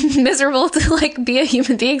miserable to like be a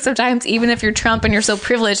human being sometimes, even if you're Trump and you're so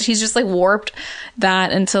privileged. He's just like warped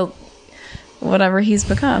that into whatever he's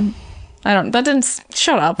become.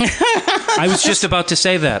 Shut up. I was just about to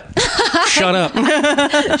say that. Shut up.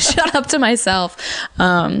 Shut up to myself.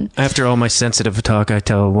 After all my sensitive talk, I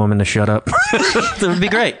tell a woman to shut up. That would be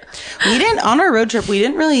great. On our road trip, we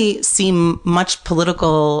didn't really see much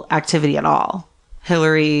political activity at all.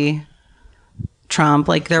 Hillary, Trump,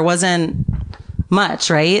 like there wasn't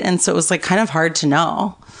much, right? And so it was like kind of hard to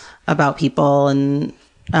know about people and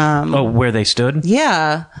where they stood?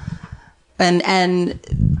 Yeah. And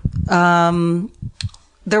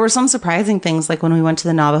there were some surprising things. Like when we went to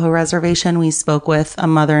the Navajo reservation, we spoke with a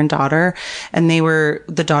mother and daughter, and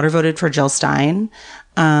the daughter voted for Jill Stein.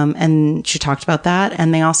 And she talked about that.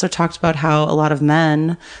 And they also talked about how a lot of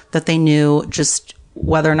men that they knew, just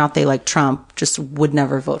whether or not they liked Trump, just would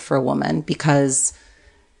never vote for a woman, because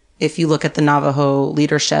if you look at the Navajo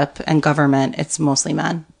leadership and government, it's mostly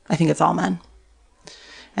men. I think it's all men.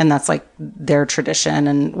 And that's like their tradition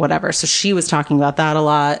and whatever. So she was talking about that a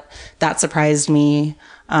lot. That surprised me.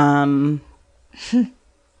 That's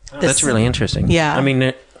really interesting. Yeah. I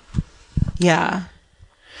mean, yeah.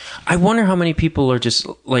 I wonder how many people are just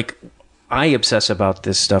like, I obsess about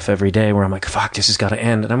this stuff every day where I'm like, fuck, this has got to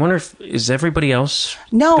end. And I wonder is everybody else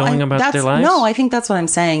going about their lives? No, I think that's what I'm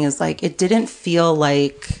saying is like, it didn't feel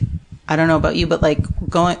like, I don't know about you, but like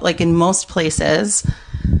going, like in most places,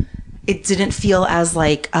 it didn't feel as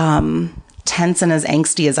like tense and as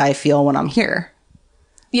angsty as I feel when I'm here.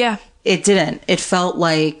 Yeah. It didn't. It felt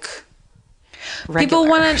like people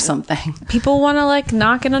want or something. People want to like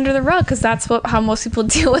knock it under the rug because that's how most people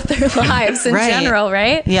deal with their lives in general,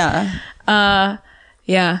 right? Yeah.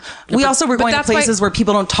 Yeah. We also were going to places where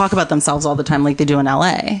people don't talk about themselves all the time like they do in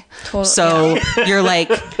LA. Totally. So you're like,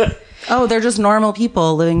 oh, they're just normal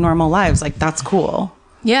people living normal lives. Like, that's cool.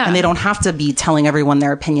 Yeah. And they don't have to be telling everyone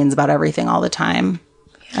their opinions about everything all the time.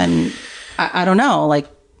 And I don't know, like,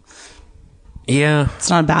 yeah,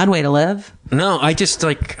 it's not a bad way to live. No, I just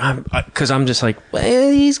like, because I'm just like,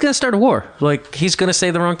 well, he's going to start a war. Like, he's going to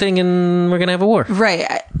say the wrong thing and we're going to have a war.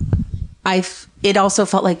 Right. It also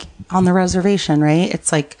felt like on the reservation, right?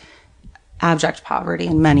 It's like abject poverty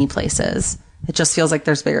in many places. It just feels like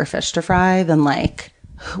there's bigger fish to fry than like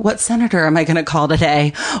what senator am I going to call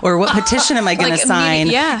today? Or what petition am I going to sign?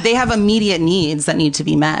 They have immediate needs that need to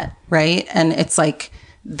be met, right? And it's like,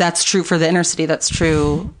 that's true for the inner city. That's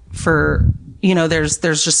true for,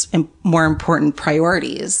 there's just more important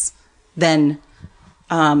priorities than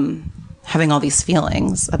having all these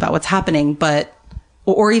feelings about what's happening,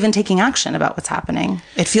 or even taking action about what's happening.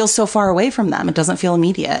 It feels so far away from them. It doesn't feel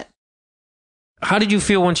immediate. How did you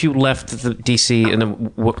feel once you left the DC?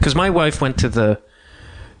 And because my wife went to the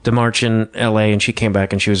march in LA and she came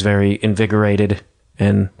back and she was very invigorated,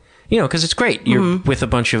 and because it's great. You're with a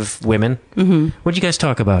bunch of women. What did you guys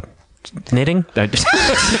talk about? Knitting? I just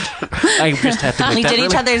had to. We did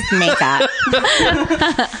each other's makeup.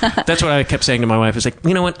 That's what I kept saying to my wife. It's like,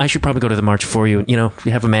 you know what? I should probably go to the march for you. You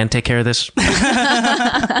have a man take care of this.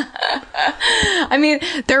 I mean,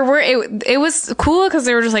 it was cool because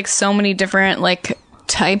there were just like so many different like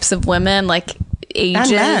types of women, like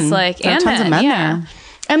ages, and men there.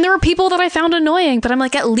 And there were people that I found annoying, but I'm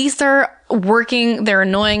like, at least they're working their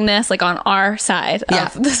annoyingness like on our side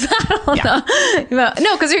of the saddle.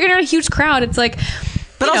 No, because you're getting a huge crowd. It's like,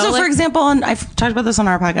 but also, for example, and I've talked about this on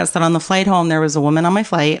our podcast, that on the flight home, there was a woman on my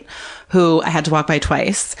flight who I had to walk by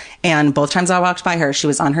twice. And both times I walked by her, she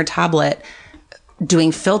was on her tablet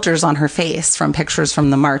doing filters on her face from pictures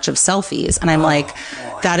from the march of selfies. And I'm like,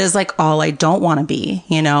 that is like all I don't want to be,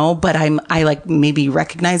 but I like maybe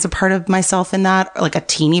recognize a part of myself in that, like a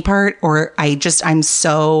teeny part, or I was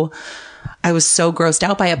so grossed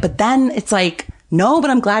out by it. But then it's like, no,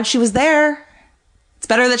 but I'm glad she was there. It's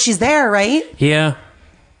better that she's there, right? Yeah.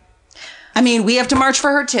 I mean, we have to march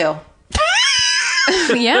for her too.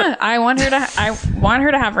 Yeah. I want her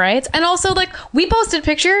to have rights. And also, like, we posted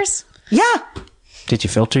pictures. Yeah. Did you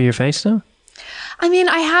filter your face though? I mean,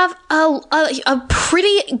 I have a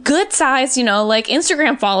pretty good size, like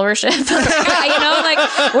Instagram followership.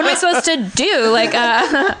 Like, what am I supposed to do? Like,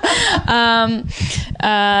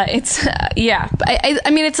 it's, yeah.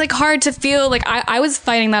 I mean, it's like hard to feel like I was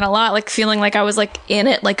fighting that a lot, like feeling like I was like in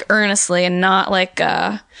it, like earnestly, and not like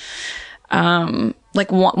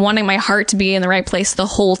wanting my heart to be in the right place the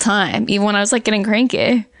whole time, even when I was like getting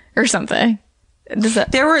cranky or something.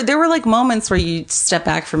 There were like moments where you step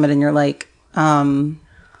back from it and you're like,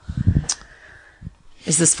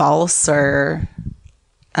 is this false, or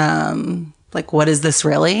like, what is this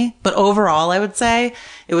really? But overall, I would say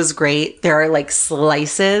it was great. There are like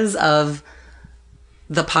slices of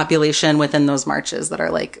the population within those marches that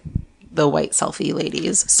are like the white selfie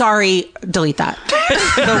ladies. Sorry, delete that.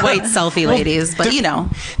 The white selfie ladies, but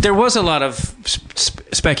there was a lot of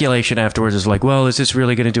speculation afterwards. Is like, well, is this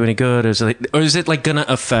really going to do any good? Or is it like going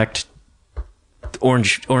to affect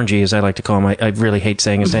Orangey, as I like to call him? I really hate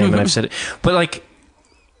saying his name, and I've said it, but like,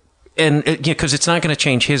 and because it's not going to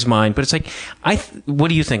change his mind. But it's like, what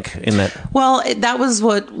do you think in that? Well, that was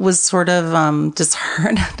what was sort of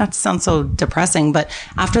disheartening. Not to sound so depressing, but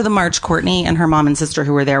after the march, Courtney and her mom and sister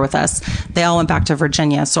who were there with us, they all went back to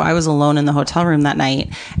Virginia. So I was alone in the hotel room that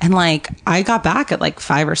night, and like I got back at like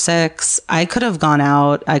 5 or 6. I could have gone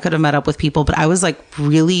out. I could have met up with people, but I was like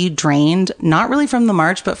really drained. Not really from the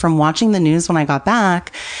march, but from watching the news when I got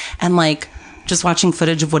back, and like just watching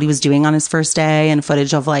footage of what he was doing on his first day and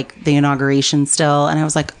footage of like the inauguration still. And I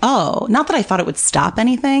was like, oh, not that I thought it would stop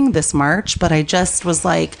anything, this march, but I just was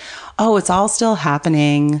like, oh, it's all still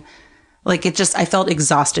happening. Like I felt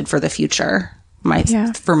exhausted for the future,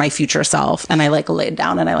 for my future self. And I like laid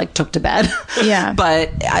down and I like took to bed. Yeah.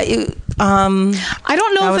 But I don't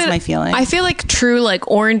know. That was my feeling. I feel like true like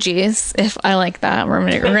oranges, if I like that, I'm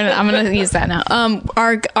gonna use that now.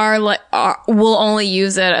 We'll only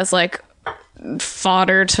use it as like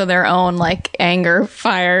fodder to their own like anger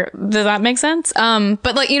fire. Does that make sense?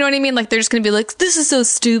 But like, you know what I mean? Like, they're just gonna be like, this is so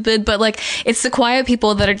stupid. But like, it's the quiet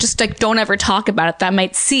people that are just like, don't ever talk about it, that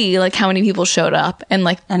might see like how many people showed up and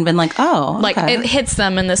been like, oh, okay. Like it hits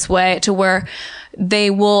them in this way to where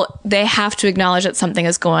they have to acknowledge that something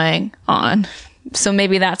is going on. So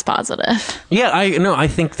maybe that's positive. Yeah, I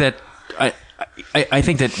think that I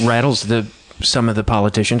think that rattles some of the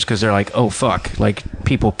politicians, because they're like, oh fuck, like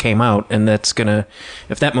people came out, and that's gonna,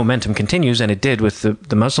 if that momentum continues, and it did with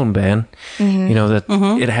the Muslim ban,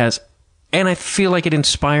 it has, and I feel like it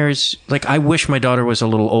inspires. Like, I wish my daughter was a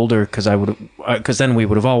little older, because then we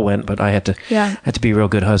would have all went, but I had to be a real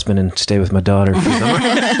good husband and stay with my daughter.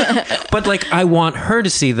 But like, I want her to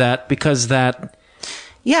see that, because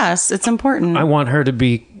yes, it's important. I want her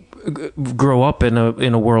to grow up in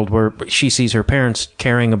a world where she sees her parents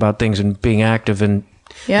caring about things and being active, and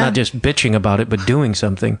Yeah. Not just bitching about it, but doing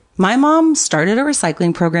something. My mom started a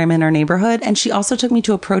recycling program in our neighborhood, and she also took me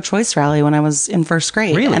to a pro-choice rally when I was in first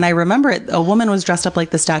grade. Really? And I remember it. A woman was dressed up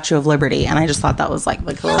like the Statue of Liberty, and I just thought that was like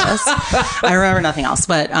the coolest. I remember nothing else,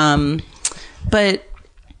 but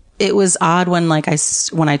it was odd when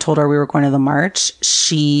when I told her we were going to the march.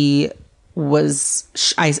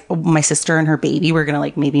 My sister and her baby were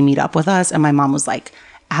gonna maybe meet up with us, and my mom was like,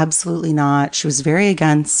 absolutely not. She was very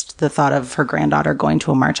against the thought of her granddaughter going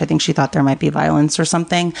to a march. I think she thought there might be violence or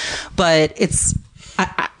something. But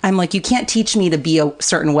I'm like, you can't teach me to be a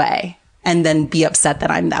certain way and then be upset that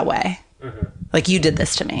I'm that way. Mm-hmm. Like, you did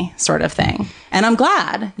this to me, sort of thing. And I'm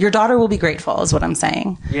glad. Your daughter will be grateful, is what I'm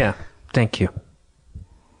saying. Yeah. Thank you.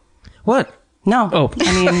 What? No. Oh.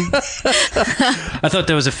 I mean, I thought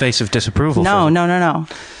there was a face of disapproval. no.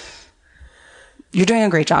 You're doing a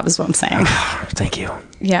great job, is what I'm saying. Thank you.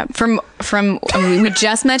 Yeah, we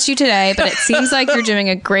just met you today, but it seems like you're doing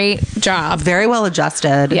a great job. Very well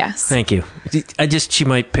adjusted. Yes. Thank you. She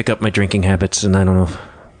might pick up my drinking habits, and I don't know.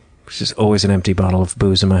 There's just always an empty bottle of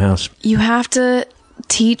booze in my house. You have to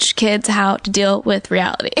teach kids how to deal with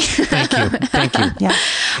reality. Thank you. Thank you. Yeah.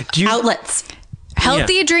 Do you, Outlets.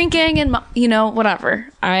 Healthy drinking and, whatever.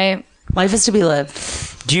 Life is to be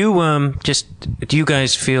lived. do you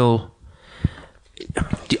guys feel...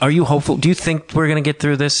 Are you hopeful? Do you think we're going to get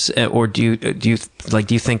through this, or do you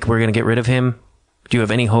think we're going to get rid of him? Do you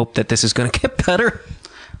have any hope that this is going to get better?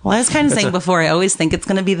 Well, I was kind of saying before, I always think it's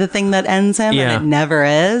going to be the thing that ends him, Yeah. and it never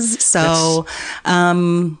is. So,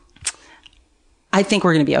 I think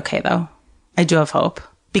we're going to be okay, though. I do have hope,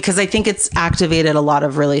 because I think it's activated a lot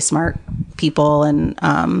of really smart people, and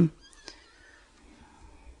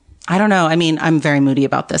I don't know. I mean, I'm very moody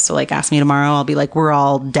about this. So ask me tomorrow. I'll be like, we're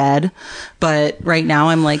all dead. But right now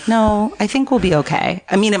I'm like, no, I think we'll be okay.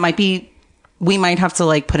 I mean, we might have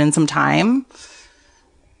to put in some time,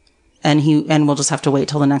 and we'll just have to wait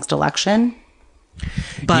till the next election.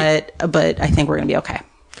 But I think we're going to be okay.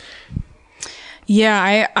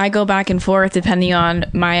 Yeah, I go back and forth depending on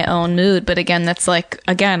my own mood. But again, that's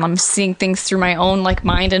I'm seeing things through my own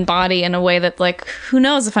mind and body in a way that who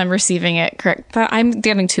knows if I'm receiving it correct. I'm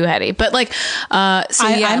getting too heady. But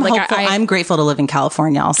I'm hopeful. I'm grateful to live in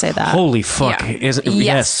California. I'll say that. Holy fuck. Yeah.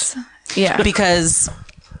 Yes. Yeah. Because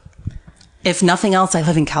if nothing else, I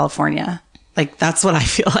live in California. That's what I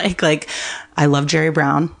feel like. I love Jerry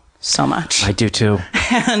Brown so much. I do too.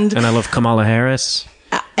 And I love Kamala Harris.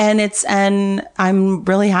 And I'm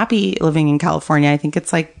really happy living in California. I think it's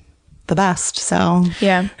the best. So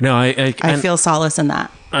Yeah. No, I feel solace in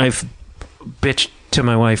that. I've bitched to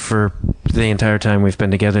my wife for the entire time we've been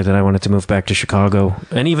together that I wanted to move back to Chicago.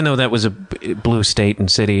 And even though that was a blue state and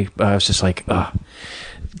city, I was just like, ugh.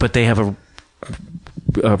 But they have a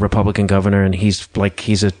Republican governor, and he's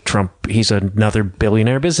another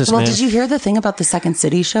billionaire businessman. Well, did you hear the thing about the Second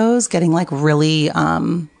City shows getting really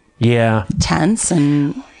Yeah. tense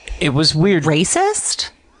and It was weird. racist?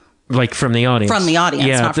 From the audience. From the audience,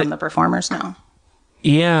 Yeah, not from the performers, no.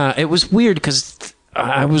 Yeah, it was weird because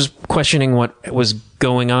I was questioning what was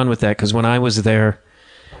going on with that, because when I was there,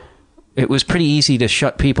 it was pretty easy to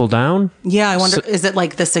shut people down. Yeah, I wonder, is it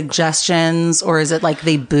the suggestions, or is it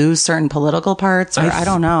they boo certain political parts, or I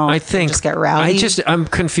don't know. I They think just get rowdy. I'm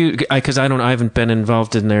confused because I haven't been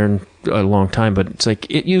involved in there in a long time, but it's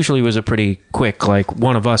it usually was a pretty quick,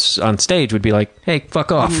 one of us on stage would be like, hey,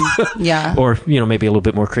 fuck off. Yeah. Or, maybe a little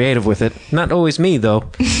bit more creative with it. Not always me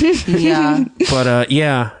though. Yeah. But,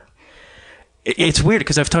 yeah, it's weird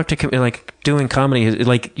because I've talked to doing comedy,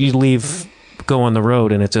 you leave, go on the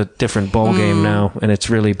road, and it's a different ball game now, and it's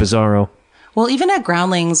really bizarro. Well, even at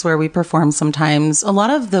Groundlings, where we perform sometimes, a lot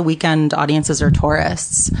of the weekend audiences are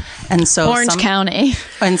tourists. And so Orange County.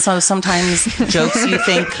 And so sometimes jokes you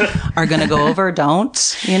think are going to go over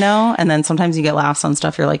don't, and then sometimes you get laughs on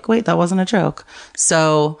stuff. You're like, wait, that wasn't a joke.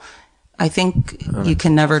 So I think you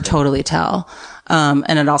can never totally tell.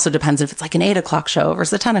 And it also depends if it's an 8 o'clock show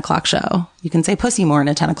versus a 10 o'clock show. You can say pussy more in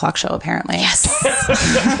a 10 o'clock show, apparently. Yes.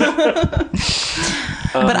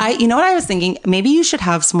 But you know what I was thinking? Maybe you should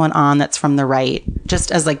have someone on that's from the right,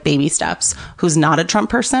 just as baby steps, who's not a Trump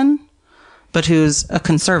person, but who's a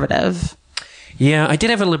conservative. Yeah, I did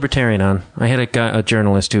have a libertarian on. I had a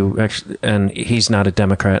journalist who actually, and he's not a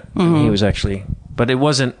Democrat. Mm-hmm. He was actually, but it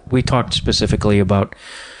wasn't, we talked specifically about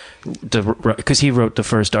because he wrote the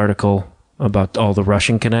first article about all the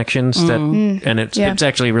Russian connections and it's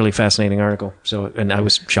actually a really fascinating article. So, and I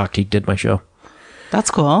was shocked he did my show. That's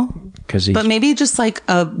cool. But maybe just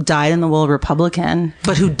a dyed-in-the-wool Republican,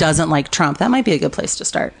 but who doesn't like Trump. That might be a good place to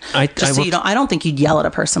start. I don't think you'd yell at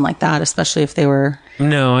a person like that, especially if they were...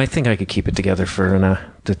 No, I think I could keep it together for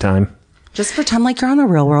the time. Just pretend like you're on the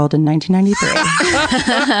real world in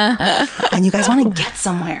 1993. And you guys want to get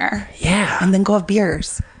somewhere. Yeah. And then go have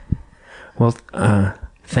beers. Well,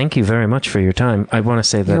 thank you very much for your time. I want to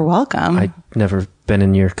say that You're welcome. I've never been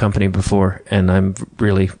in your company before, and I'm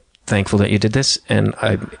really thankful that you did this, and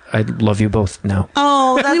I love you both now.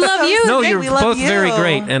 Oh, that's We love you. No, sweet. you're We love both you. very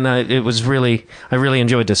great, and I really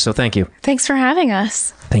enjoyed this, so thank you. Thanks for having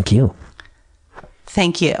us. Thank you.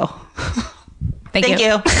 Thank you. Thank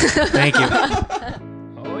you. Thank you.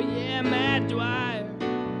 Oh yeah, Matt Dwyer.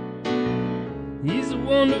 He's a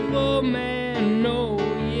wonderful man. Oh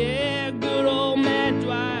yeah, good old Matt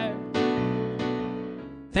Dwyer.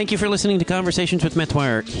 Thank you for listening to Conversations with Matt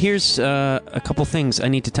Dwyer. Here's a couple things I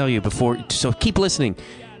need to tell you before, so keep listening.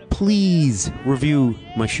 Please review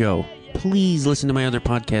my show. Please listen to my other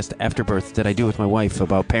podcast, Afterbirth, that I do with my wife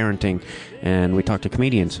about parenting, and we talk to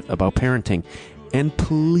comedians about parenting. And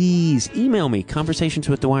please email me, Conversations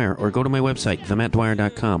with Dwyer, or go to my website,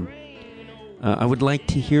 themattdwyer.com. I would like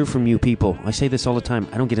to hear from you people. I say this all the time.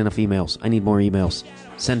 I don't get enough emails. I need more emails.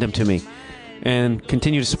 Send them to me. And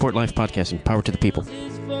continue to support live podcasting. Power to the people.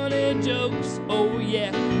 His funny jokes, oh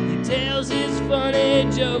yeah, he tells his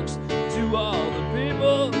funny jokes to all the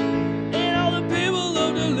people, and all the people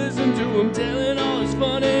love to listen to him telling all his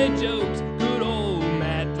funny jokes. Good old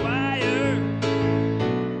Matt Dwyer,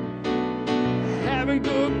 having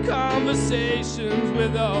good conversations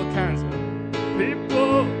with all kinds of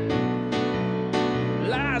people.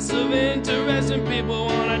 Lots of interesting people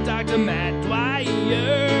wanna talk to Matt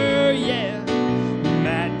Dwyer, yeah.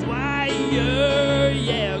 Matt Dwyer,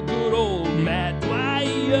 yeah, good old Matt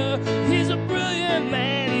Dwyer. He's a brilliant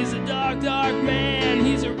man, he's a dark man,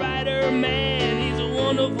 he's a writer man, he's a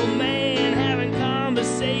wonderful man, having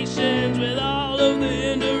conversations with all of the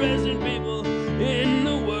interesting people in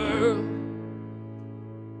the world.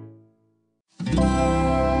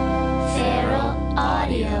 Feral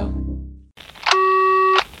Audio.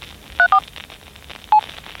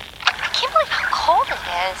 I can't believe how cold it is.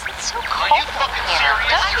 It's so cold in here.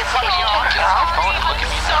 Don't you think you can get off?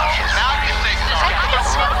 Now you think so. I think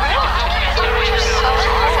it's so cold.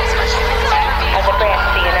 As a branch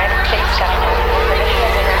of the United States government,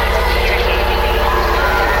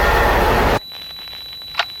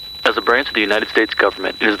 As a branch of the United States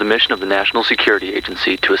government, it is the mission of the National Security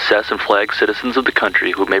Agency to assess and flag citizens of the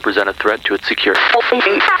country who may present a threat to its security.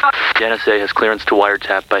 The NSA has clearance to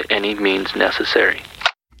wiretap by any means necessary.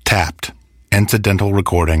 Tapped. Incidental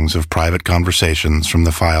recordings of private conversations from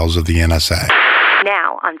the files of the NSA.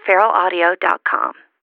 now on feralaudio.com.